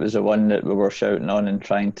Blaine that was the one that we were shouting on and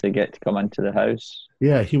trying to get to come into the house?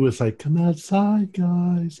 Yeah, he was like, come outside,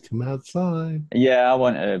 guys. Come outside. Yeah, I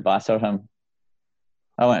want to batter him.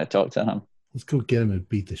 I want to talk to him. Let's go get him and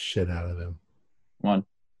beat the shit out of him. Come on.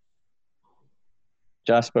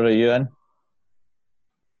 Jasper, are you in?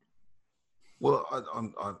 Well,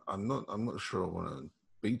 I'm not sure I want to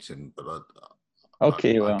beat him, but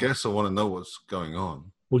Okay, I guess I want to know what's going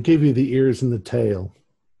on. We'll give you the ears and the tail.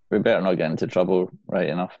 We better not get into trouble, right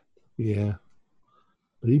enough. Yeah.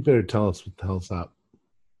 But he better tell us what the hell's up.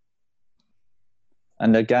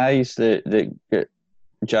 And the guys that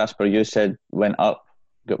Jasper, you said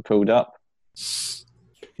got pulled up.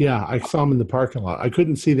 Yeah, I saw them in the parking lot. I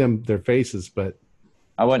couldn't see their faces, but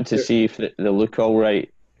I want to see if they look all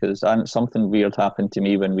right, because something weird happened to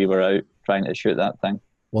me when we were out trying to shoot that thing.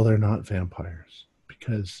 well, they're not vampires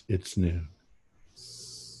because it's noon.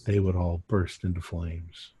 They would all burst into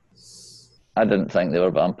flames. I didn't think they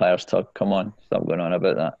were vampires, Todd. Come on, stop going on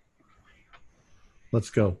about that. Let's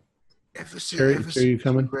go. Ever You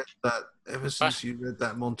coming? Ever since you read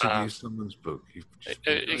that Montague Summons book, you've just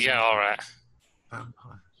yeah, all right.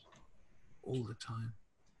 vampires all the time.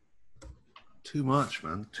 Too much,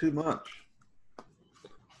 man. Too much.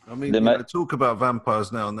 I mean, talk about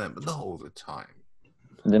vampires now and then, but not all the time.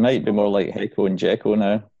 They might be more like Heckle and Jekyll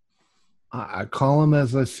now. I call them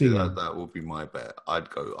as I see them. That would be my bet.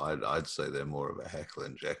 I'd say they're more of a Heckle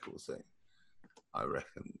and Jekyll thing. I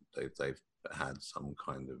reckon they've had some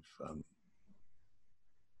kind of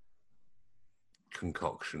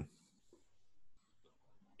concoction.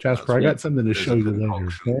 Jasper, I got something to show you later.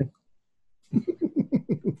 Okay?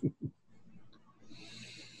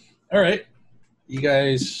 All right. You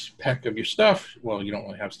guys pack up your stuff. Well, you don't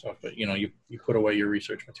really have stuff, but you put away your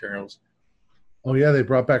research materials. Oh yeah, they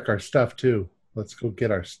brought back our stuff too. Let's go get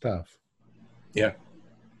our stuff. Yeah.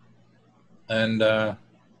 And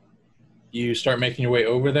you start making your way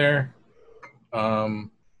over there.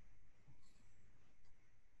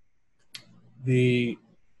 The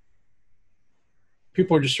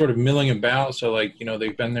people are just sort of milling about. So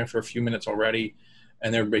they've been there for a few minutes already,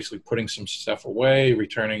 and they're basically putting some stuff away,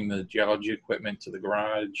 returning the geology equipment to the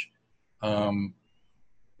garage,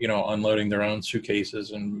 unloading their own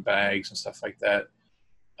suitcases and bags and stuff like that.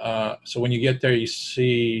 So when you get there, you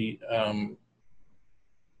see a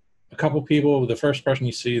couple people. The first person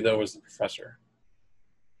you see, though, is the professor.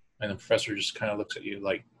 And the professor just kind of looks at you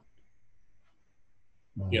like,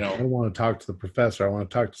 I don't want to talk to the professor. I want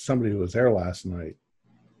to talk to somebody who was there last night.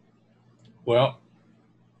 Well,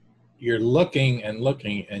 you're looking,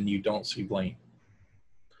 and you don't see Blaine.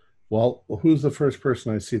 Well, who's the first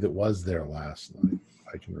person I see that was there last night?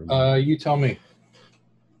 I can remember. You tell me.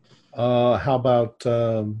 How about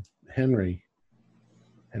Henry?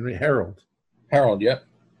 Harold. Harold, yep.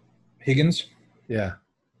 Higgins? Yeah.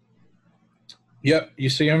 Yep, you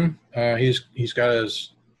see him. He's got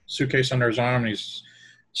his suitcase under his arm, and he's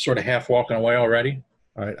sort of half walking away already.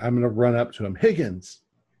 All right, I'm going to run up to him. Higgins.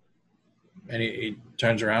 And he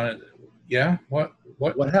turns around and, yeah, what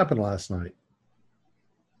happened last night?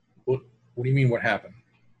 What do you mean, what happened?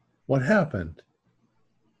 What happened?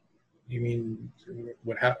 You mean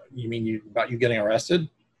what happened? You mean about you getting arrested?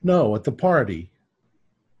 No, at the party.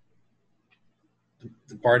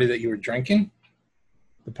 The party that you were drinking?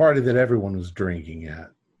 The party that everyone was drinking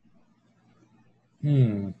at.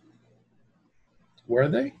 Were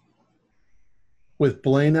they? with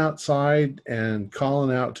Blaine outside and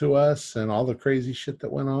calling out to us and all the crazy shit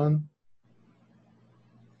that went on.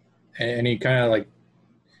 And he kind of like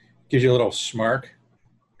gives you a little smirk,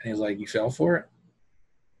 and he's like, "You fell for it?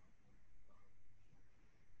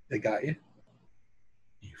 They got you?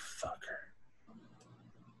 You fucker.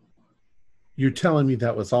 You're telling me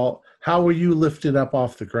that was all? How were you lifted up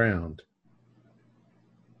off the ground?"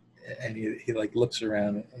 And he like looks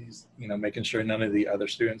around, and he's, you know, making sure none of the other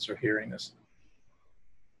students are hearing this.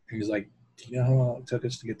 And he's like, "Do you know how long it took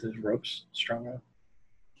us to get those ropes strung up?"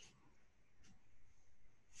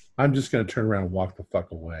 I'm just going to turn around and walk the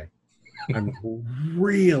fuck away. I'm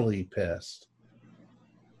really pissed.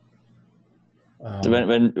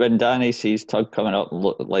 When Danny sees Tug coming up and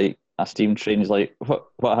look like a steam train, he's like,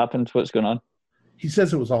 what happened? What's going on? He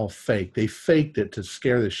says it was all fake. They faked it to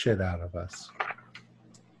scare the shit out of us.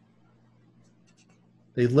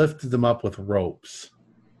 They lifted them up with ropes.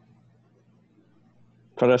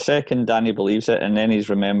 For a second, Danny believes it, and then he's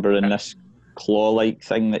remembering this claw-like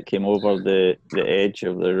thing that came over the edge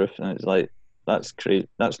of the roof, and it's like, that's crazy.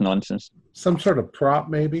 That's nonsense. Some sort of prop,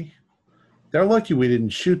 maybe? They're lucky we didn't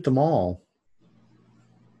shoot them all.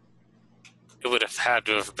 It would have had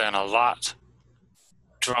to have been a lot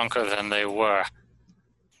drunker than they were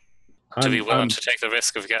to be willing to take the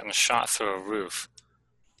risk of getting shot through a roof.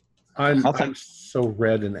 I'm so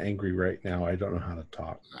red and angry right now. I don't know how to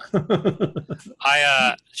talk.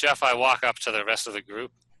 Jeff, I walk up to the rest of the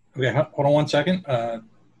group. Okay, hold on one second.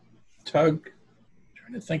 Tug,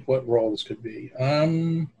 trying to think what role this could be.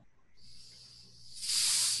 I'm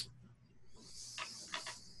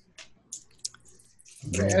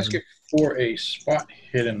going to ask you for a spot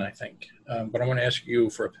hidden, I think. But I'm going to ask you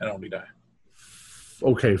for a penalty die.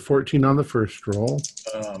 Okay, 14 on the first roll.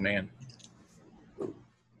 Oh, man.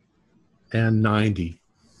 And 90.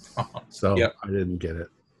 So yep. I didn't get it.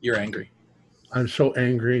 You're angry. I'm so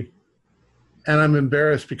angry. And I'm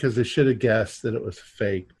embarrassed because I should have guessed that it was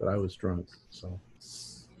fake, but I was drunk. So.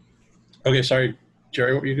 Okay, sorry.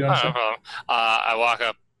 Jerry, what were you doing? No problem. I walk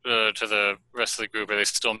up to the rest of the group. Are they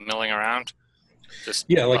still milling around? Just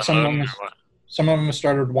yeah, like some of them have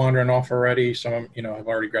started wandering off already. Some of them, have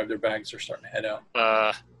already grabbed their bags. They're starting to head out.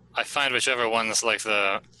 I find whichever one's like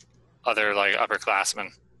the other like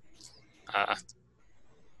upperclassmen.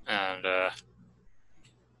 And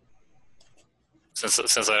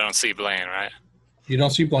since I don't see Blaine, right? You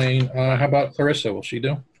don't see Blaine. How about Clarissa? Will she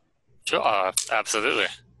do? Sure, absolutely.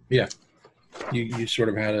 Yeah. You sort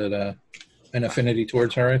of had an affinity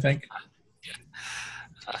towards her, I think.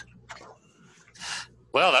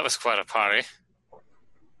 Well, that was quite a party.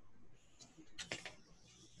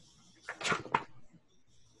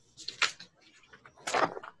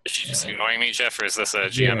 Is she just ignoring me, Jeff, or is this a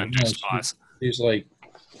GM-induced pause? She's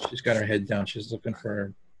got her head down. She's looking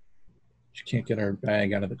for. She can't get her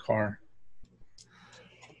bag out of the car.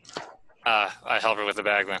 I help her with the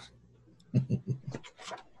bag then.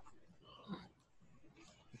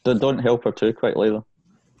 Don't help her too quickly, though.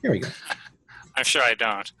 Here we go. I'm sure I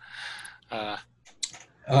don't.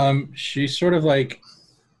 She's sort of like.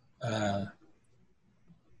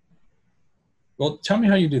 Well, tell me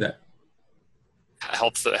how you do that.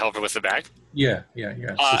 Help her with the bag? Yeah.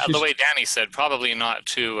 The way Danny said, probably not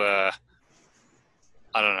too, I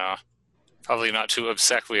don't know, probably not too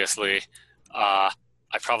obsequiously. I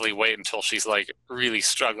probably wait until she's like really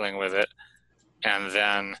struggling with it, and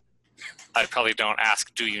then I probably don't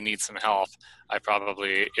ask, do you need some help? I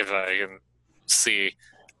probably, if I can see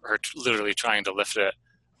her literally trying to lift it,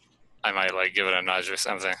 I might like give it a nudge or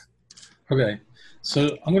something. Okay.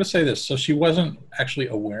 So I'm going to say this. So she wasn't actually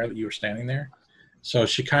aware that you were standing there. So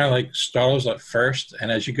she kind of like startles at first,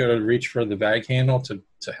 and as you go to reach for the bag handle to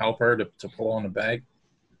help her to pull on the bag,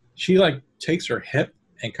 she like takes her hip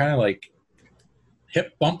and kind of like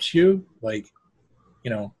hip bumps you, like,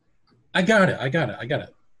 I got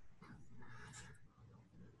it.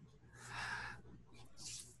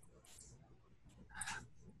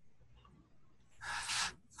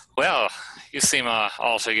 Well, you seem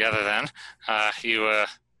all together then. You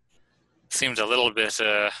seemed a little bit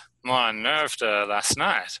more unnerved last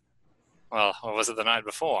night. Well, or was it the night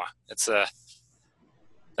before? It's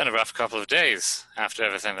been a rough couple of days after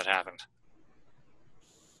everything that happened.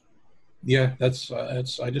 Yeah, that's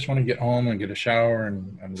I just want to get home and get a shower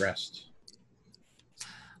and rest.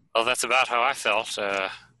 Well, that's about how I felt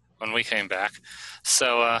when we came back.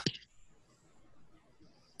 So,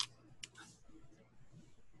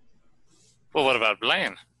 well, what about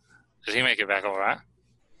Blaine? Did he make it back all right?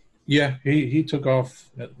 Yeah, he took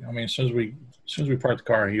off. I mean, as soon as we parked the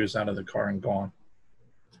car, he was out of the car and gone.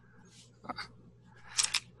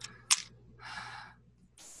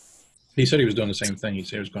 He said he was doing the same thing. He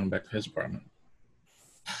said he was going back to his apartment.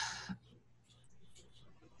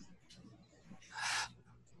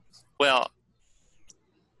 Well,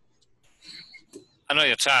 I know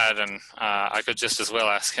you're tired, and I could just as well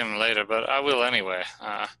ask him later, but I will anyway.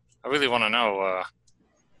 I really want to know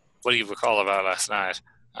what do you recall about last night.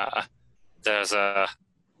 There's a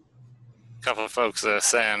couple of folks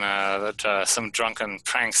saying that some drunken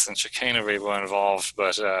pranks and chicanery were involved,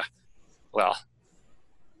 but, well,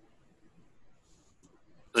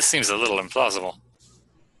 this seems a little implausible.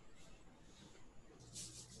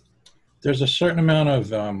 There's a certain amount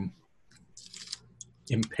of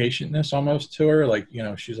impatientness almost to her. Like, you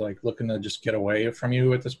know, she's like looking to just get away from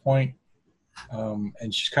you at this point.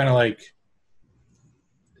 And she's kind of like,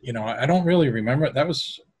 you know, I don't really remember. That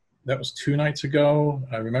was 2 nights ago.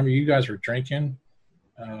 I remember you guys were drinking.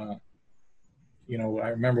 You know, I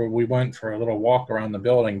remember we went for a little walk around the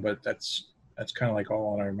building, but that's kind of like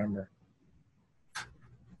all I remember.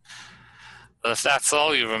 Well, if that's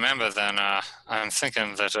all you remember, then I'm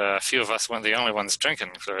thinking that a few of us weren't the only ones drinking,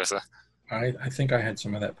 Clarissa. I think I had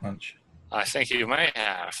some of that punch. I think you may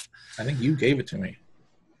have. I think you gave it to me.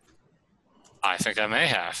 I think I may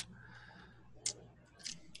have.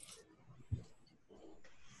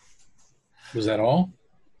 Was that all?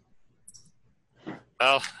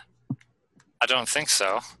 Well, I don't think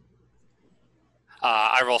so.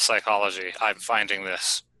 I roll psychology. I'm finding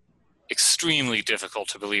this extremely difficult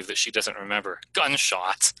to believe that she doesn't remember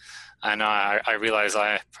gunshots. And I realize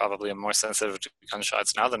I probably am more sensitive to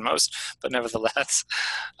gunshots now than most, but nevertheless,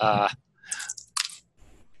 on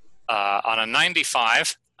a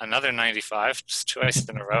 95, another 95, just twice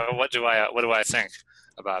in a row. What do I think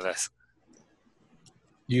about this?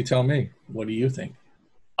 You tell me. What do you think?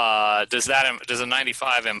 Does a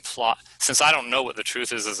 95 imply, since I don't know what the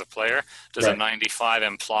truth is as a player, does a 95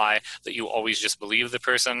 imply that you always just believe the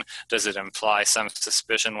person? Does it imply some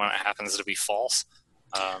suspicion when it happens to be false?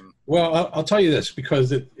 Well, I'll tell you this,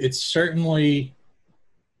 because it's certainly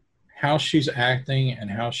how she's acting and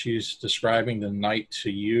how she's describing the night to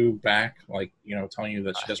you back, like, you know, telling you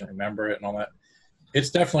that she doesn't remember it and all that. It's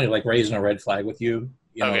definitely like raising a red flag with you.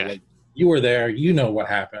 You know, like, you were there, you know what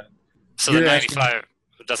happened. So the 95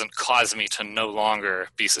 doesn't cause me to no longer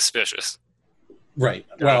be suspicious. Right.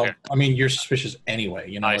 Well, I mean, you're suspicious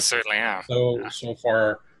anyway. You know, I certainly am. So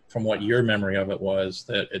far from what your memory of it was,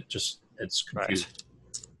 that it's confusing. Right.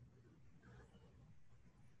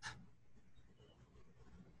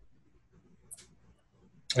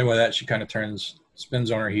 And with that, she kind of spins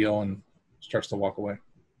on her heel and starts to walk away.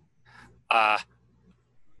 I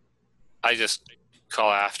just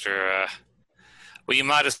call after, well, you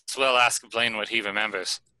might as well ask Blaine what he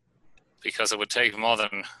remembers, because it would take more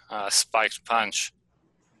than a spiked punch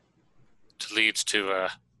to lead to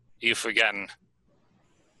you forgetting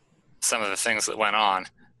some of the things that went on,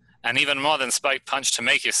 and even more than spiked punch to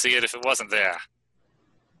make you see it if it wasn't there.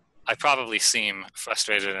 I probably seem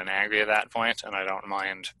frustrated and angry at that point, and I don't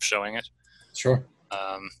mind showing it. Sure.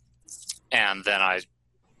 And then I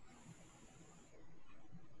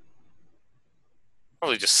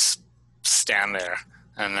probably just stand there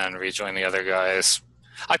and then rejoin the other guys.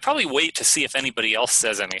 I'd probably wait to see if anybody else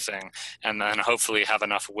says anything, and then hopefully have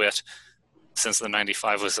enough wit, since the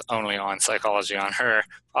 95 was only on psychology on her,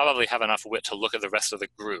 probably have enough wit to look at the rest of the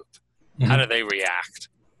group. Mm-hmm. How do they react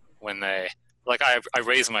when they... Like, I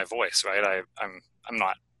raise my voice, right? I'm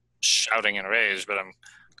not shouting in rage, but I'm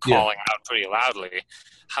calling out pretty loudly.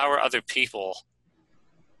 How are other people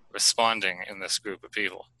responding in this group of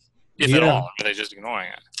people? If at all, are they just ignoring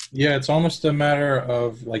it? Yeah, it's almost a matter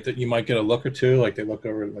of, like, that you might get a look or two, like they look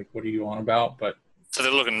over, like, what are you on about? But so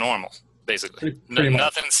they're looking normal, basically. Pretty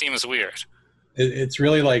nothing seems weird. It's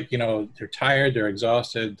really like, you know, they're tired, they're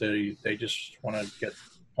exhausted, they just want to get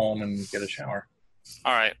home and get a shower.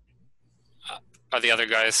 All right. Are the other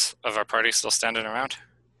guys of our party still standing around?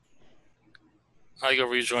 I'll go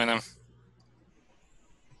rejoin them.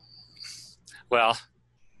 Well,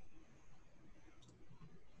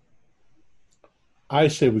 I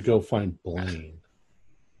say we go find Blaine.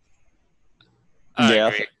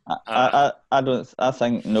 I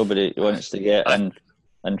think nobody wants to get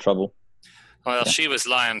in trouble. Well, she was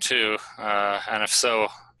lying too, and if so,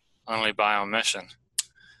 only by omission.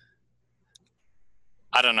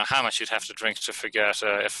 I don't know how much you'd have to drink to forget.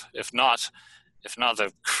 If not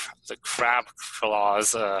the crab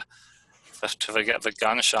claws, to forget the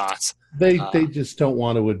gunshots. They just don't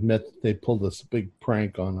want to admit that they pulled this big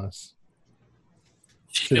prank on us.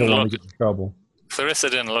 They don't want to get in trouble. Clarissa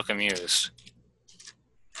didn't look amused.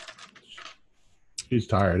 She's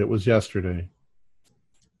tired. It was yesterday.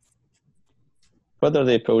 Whether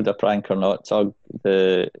they pulled a prank or not, Tug,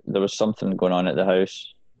 there was something going on at the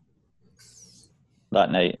house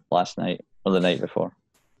that night, last night, or the night before.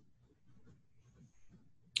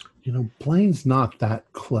 You know, Blaine's not that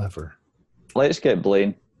clever. Let's get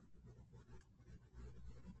Blaine.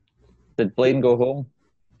 Did Blaine go home?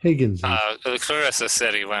 Higgins, Clarissa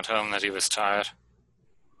said he went home, that he was tired.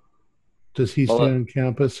 does he stay on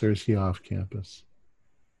campus or is he off campus?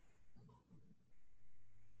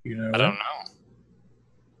 You know, I don't know.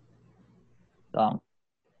 Damn.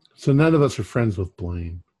 So none of us are friends with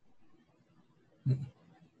Blaine.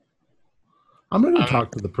 I'm going to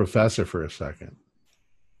talk to the professor for a second.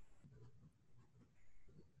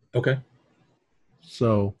 Okay.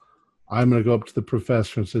 So I'm going to go up to the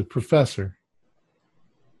professor and say, Professor,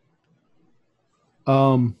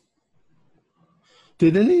 did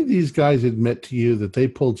any of these guys admit to you that they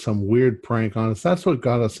pulled some weird prank on us? That's what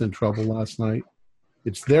got us in trouble last night.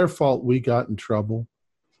 It's their fault we got in trouble.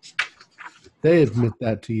 They admit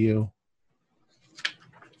that to you.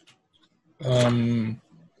 He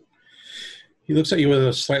looks at you with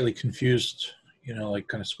a slightly confused, like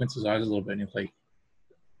kind of squints his eyes a little bit, and he's like,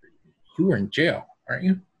 "You were in jail, aren't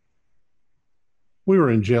you?" We were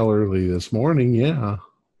in jail early this morning, yeah.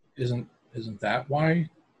 Isn't that why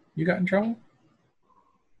you got in trouble?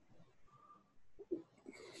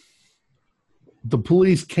 The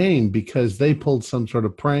police came because they pulled some sort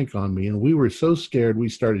of prank on me, and we were so scared we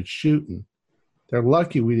started shooting. They're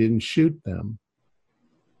lucky we didn't shoot them.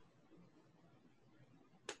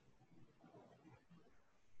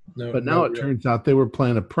 But now it turns out they were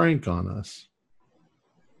playing a prank on us.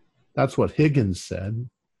 That's what Higgins said.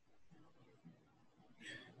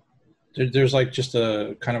 There's like just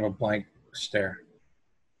a kind of a blank stare.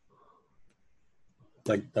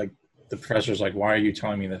 Like the professor's like, "Why are you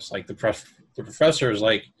telling me this?" Like the professor is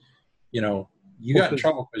like, you got in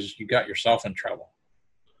trouble because you got yourself in trouble.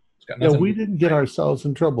 It's got nothing we didn't get ourselves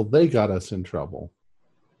in trouble. They got us in trouble.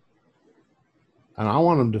 And I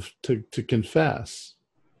want them to confess.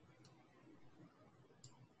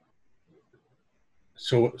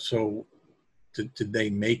 So did they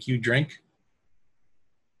make you drink?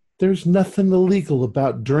 There's nothing illegal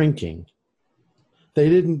about drinking.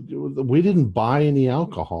 We didn't buy any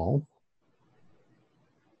alcohol.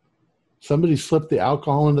 Somebody slipped the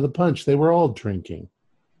alcohol into the punch. They were all drinking.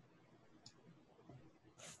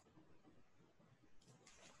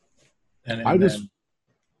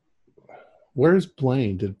 Where's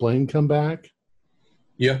Blaine? Did Blaine come back?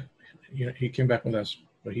 Yeah, he came back with us,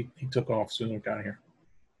 but he took off as soon as we got here.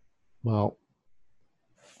 Well,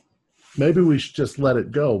 maybe we should just let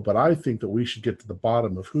it go, but I think that we should get to the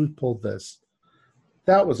bottom of who pulled this.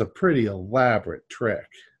 That was a pretty elaborate trick.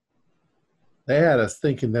 They had us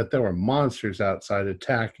thinking that there were monsters outside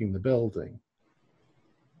attacking the building.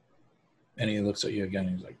 And he looks at you again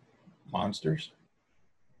and he's like, "Monsters?"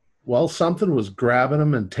 Well, something was grabbing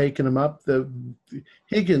them and taking them up.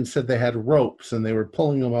 Higgins said they had ropes and they were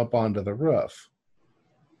pulling them up onto the roof.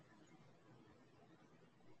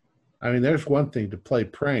 I mean, there's one thing to play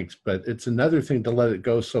pranks, but it's another thing to let it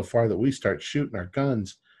go so far that we start shooting our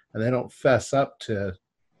guns and they don't fess up to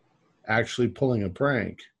actually pulling a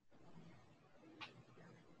prank.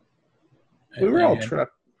 We were all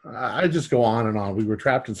trapped. I just go on and on. We were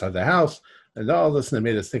trapped inside the house, and all this, and they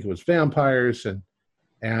made us think it was vampires,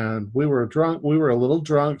 and we were drunk. We were a little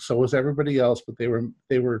drunk, so was everybody else, but they were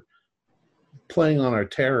playing on our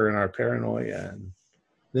terror and our paranoia, and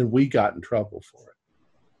then we got in trouble for it.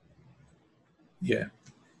 Yeah.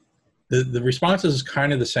 The response is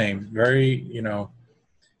kind of the same. Very,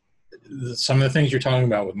 some of the things you're talking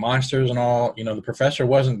about with monsters and all, the professor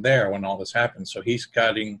wasn't there when all this happened, so he's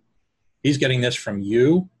getting this from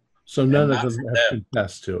you. So none of them have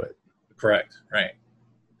confessed to it. Correct. Right.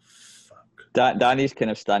 Fuck. Danny's kind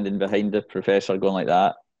of standing behind the professor going like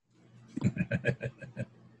that.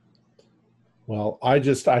 Well, I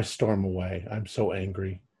storm away. I'm so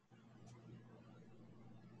angry.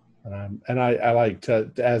 And I like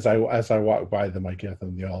to, as I walk by them, I give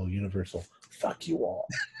them the all universal "fuck you all."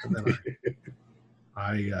 And then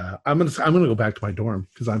I'm gonna go back to my dorm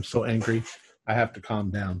because I'm so angry. I have to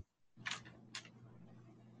calm down.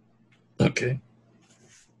 Okay.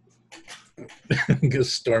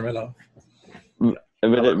 Just storm it off.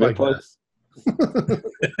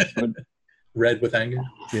 Red with anger.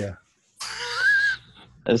 Yeah.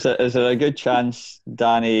 Is there a good chance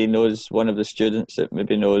Danny knows one of the students that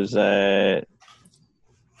maybe knows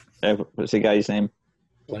what's the guy's name?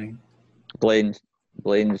 Blaine. Blaine's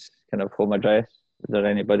kind of home address. Is there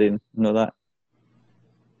anybody know that?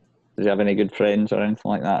 Does he have any good friends or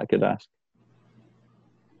anything like that I could ask?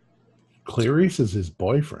 Clarice is his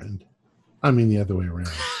boyfriend. I mean the other way around.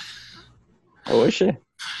 Oh, is she?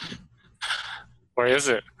 Where is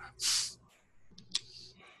it?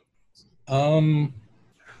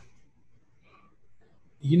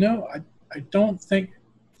 You know, I don't think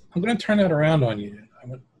I'm going to turn that around on you.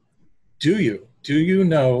 Do you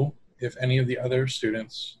know if any of the other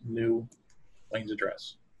students knew Blaine's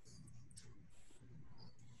address?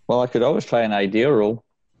 Well, I could always try an idea roll.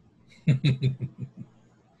 I'm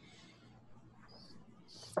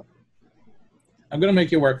going to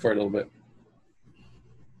make you work for it a little bit.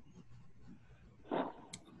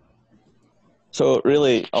 So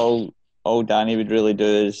really, all Danny would really do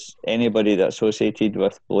is anybody that's associated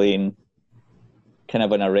with Blaine, kind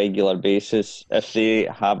of on a regular basis, if they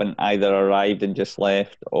haven't either arrived and just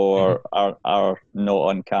left or are not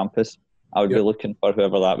on campus, I would be looking for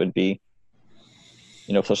whoever that would be.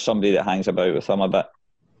 You know, if there's somebody that hangs about with them a bit.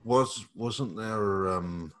 Wasn't there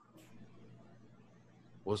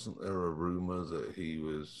a rumor that he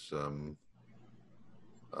was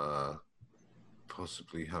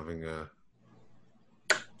possibly having a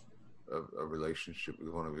relationship with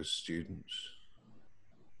one of his students?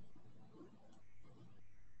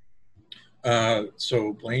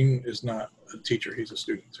 So Blaine is not a teacher; he's a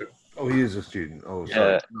student too. Oh, he is a student. Oh,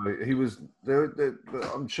 sorry. No, he was there. But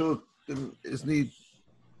I'm sure, isn't he?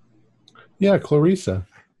 Yeah, Clarissa.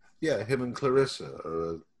 Yeah, him and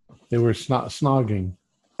Clarissa. They were snogging.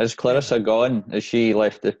 Is Clarissa gone? Has she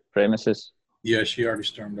left the premises? Yeah, she already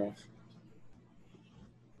stormed off.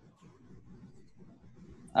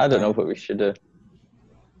 I don't know what we should do.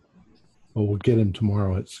 Well, we'll get him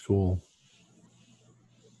tomorrow at school.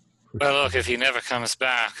 Well, look, if he never comes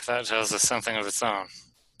back, that tells us something of its own.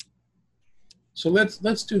 So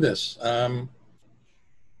let's do this.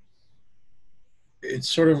 It's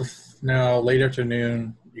sort of now late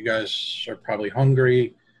afternoon. You guys are probably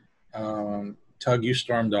hungry. Tug, you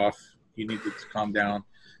stormed off. You need to calm down.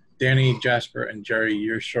 Danny, Jasper, and Jerry,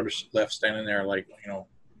 you're sort of left standing there like, you know,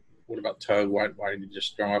 what about Tug? Why did you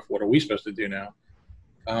just storm off? What are we supposed to do now?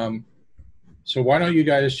 So why don't you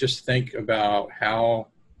guys just think about how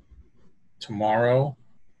tomorrow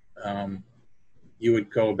you would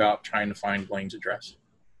go about trying to find Blaine's address.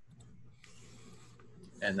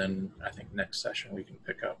 And then I think next session we can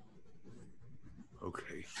pick up.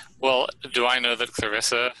 Okay. Well, do I know that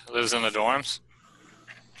Clarissa lives in the dorms?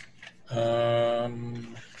 I'll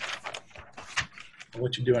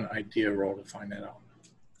let you do an idea roll to find that out.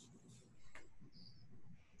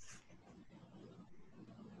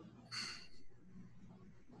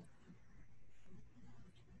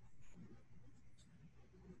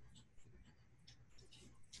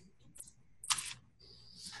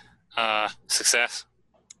 Success.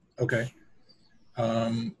 Okay.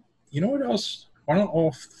 You know what else? Why don't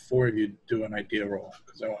all four of you do an idea roll?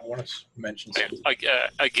 Because I want to mention something.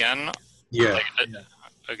 Again? Yeah.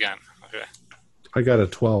 Again. Okay. I got a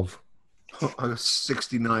 12. I got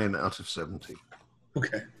 69 out of 70.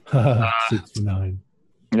 Okay. 69.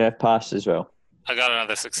 Yeah, pass as well. I got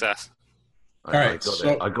another success. I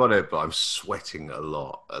got it, but I'm sweating a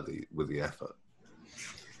lot with the effort.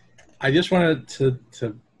 I just wanted to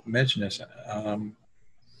mention this.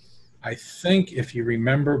 I think if you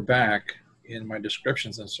remember back in my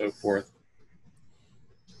descriptions and so forth,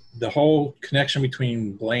 the whole connection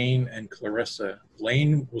between Blaine and Clarissa,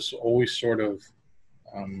 Blaine was always sort of,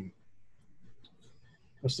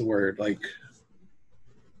 what's the word? Like,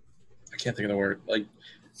 I can't think of the word. Like,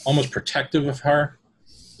 almost protective of her,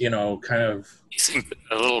 you know, kind of. He seemed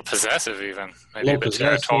a little possessive even. Maybe a bit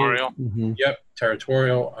territorial. Mm-hmm. Yep,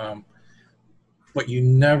 territorial. But you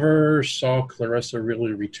never saw Clarissa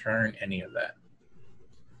really return any of that.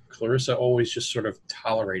 Clarissa always just sort of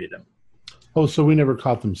tolerated him. Oh, so we never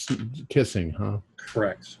caught them kissing, huh?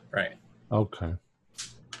 Correct. Right. Okay.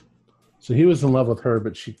 So he was in love with her,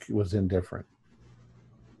 but she was indifferent.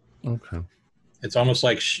 Okay. It's almost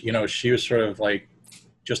like, she was sort of like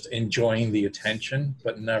just enjoying the attention,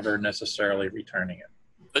 but never necessarily returning it.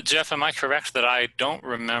 But Jeff, am I correct that I don't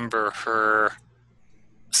remember her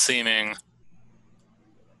seeming...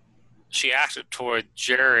 She acted toward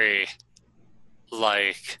Jerry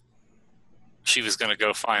like she was going to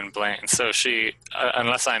go find Blaine. So she,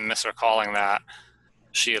 unless I'm misrecalling that,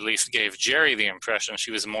 she at least gave Jerry the impression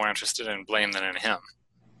she was more interested in Blaine than in him.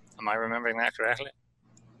 Am I remembering that correctly?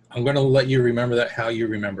 I'm going to let you remember that how you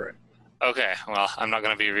remember it. Okay, well, I'm not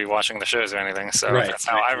going to be rewatching the shows or anything, so Right. That's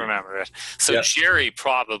how I remember it. So Yep. Jerry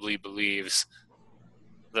probably believes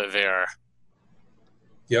that they're,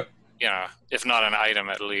 Yep. you know, if not an item,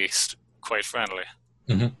 at least quite friendly.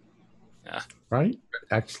 Mm-hmm. Yeah. Right?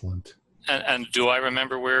 Excellent. And do I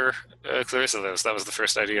remember where Clarissa lives? That was the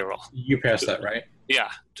first idea roll. You passed that, right?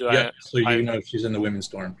 Yeah. So you know she's in the women's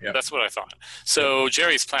dorm. Yeah. That's what I thought. So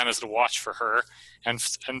Jerry's plan is to watch for her, and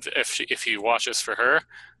if he watches for her,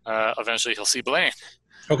 eventually he'll see Blaine.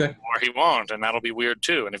 Okay. Or he won't, and that'll be weird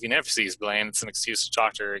too. And if he never sees Blaine, it's an excuse to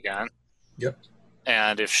talk to her again. Yep.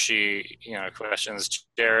 And if she, questions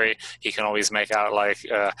Jerry, he can always make out like,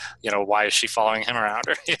 why is she following him around,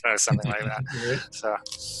 or something like that. So.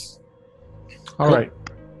 All right.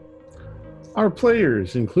 Our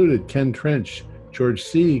players included Ken Trench, George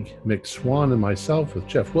Sieg, Mick Swan, and myself, with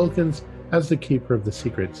Jeff Wilkins as the keeper of the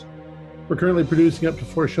secrets. We're currently producing up to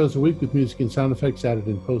 4 shows a week with music and sound effects added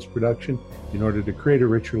in post-production in order to create a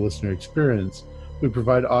richer listener experience. We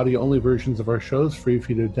provide audio-only versions of our shows free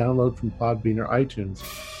for you to download from Podbean or iTunes.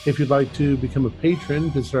 If you'd like to become a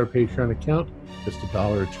patron, visit our Patreon account. Just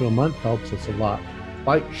 $1 or $2 a month helps us a lot.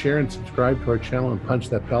 Like, share, and subscribe to our channel and punch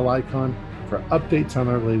that bell icon for updates on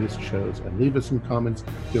our latest shows, and leave us some comments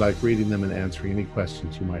if you like reading them and answering any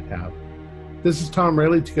questions you might have. This is Tom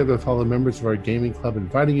Rayleigh, together with all the members of our gaming club,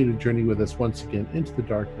 inviting you to journey with us once again into the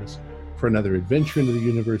darkness for another adventure into the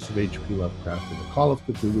universe of H.P. Lovecraft and the Call of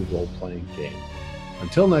Cthulhu role-playing game.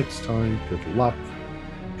 Until next time, good luck,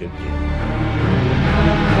 good game.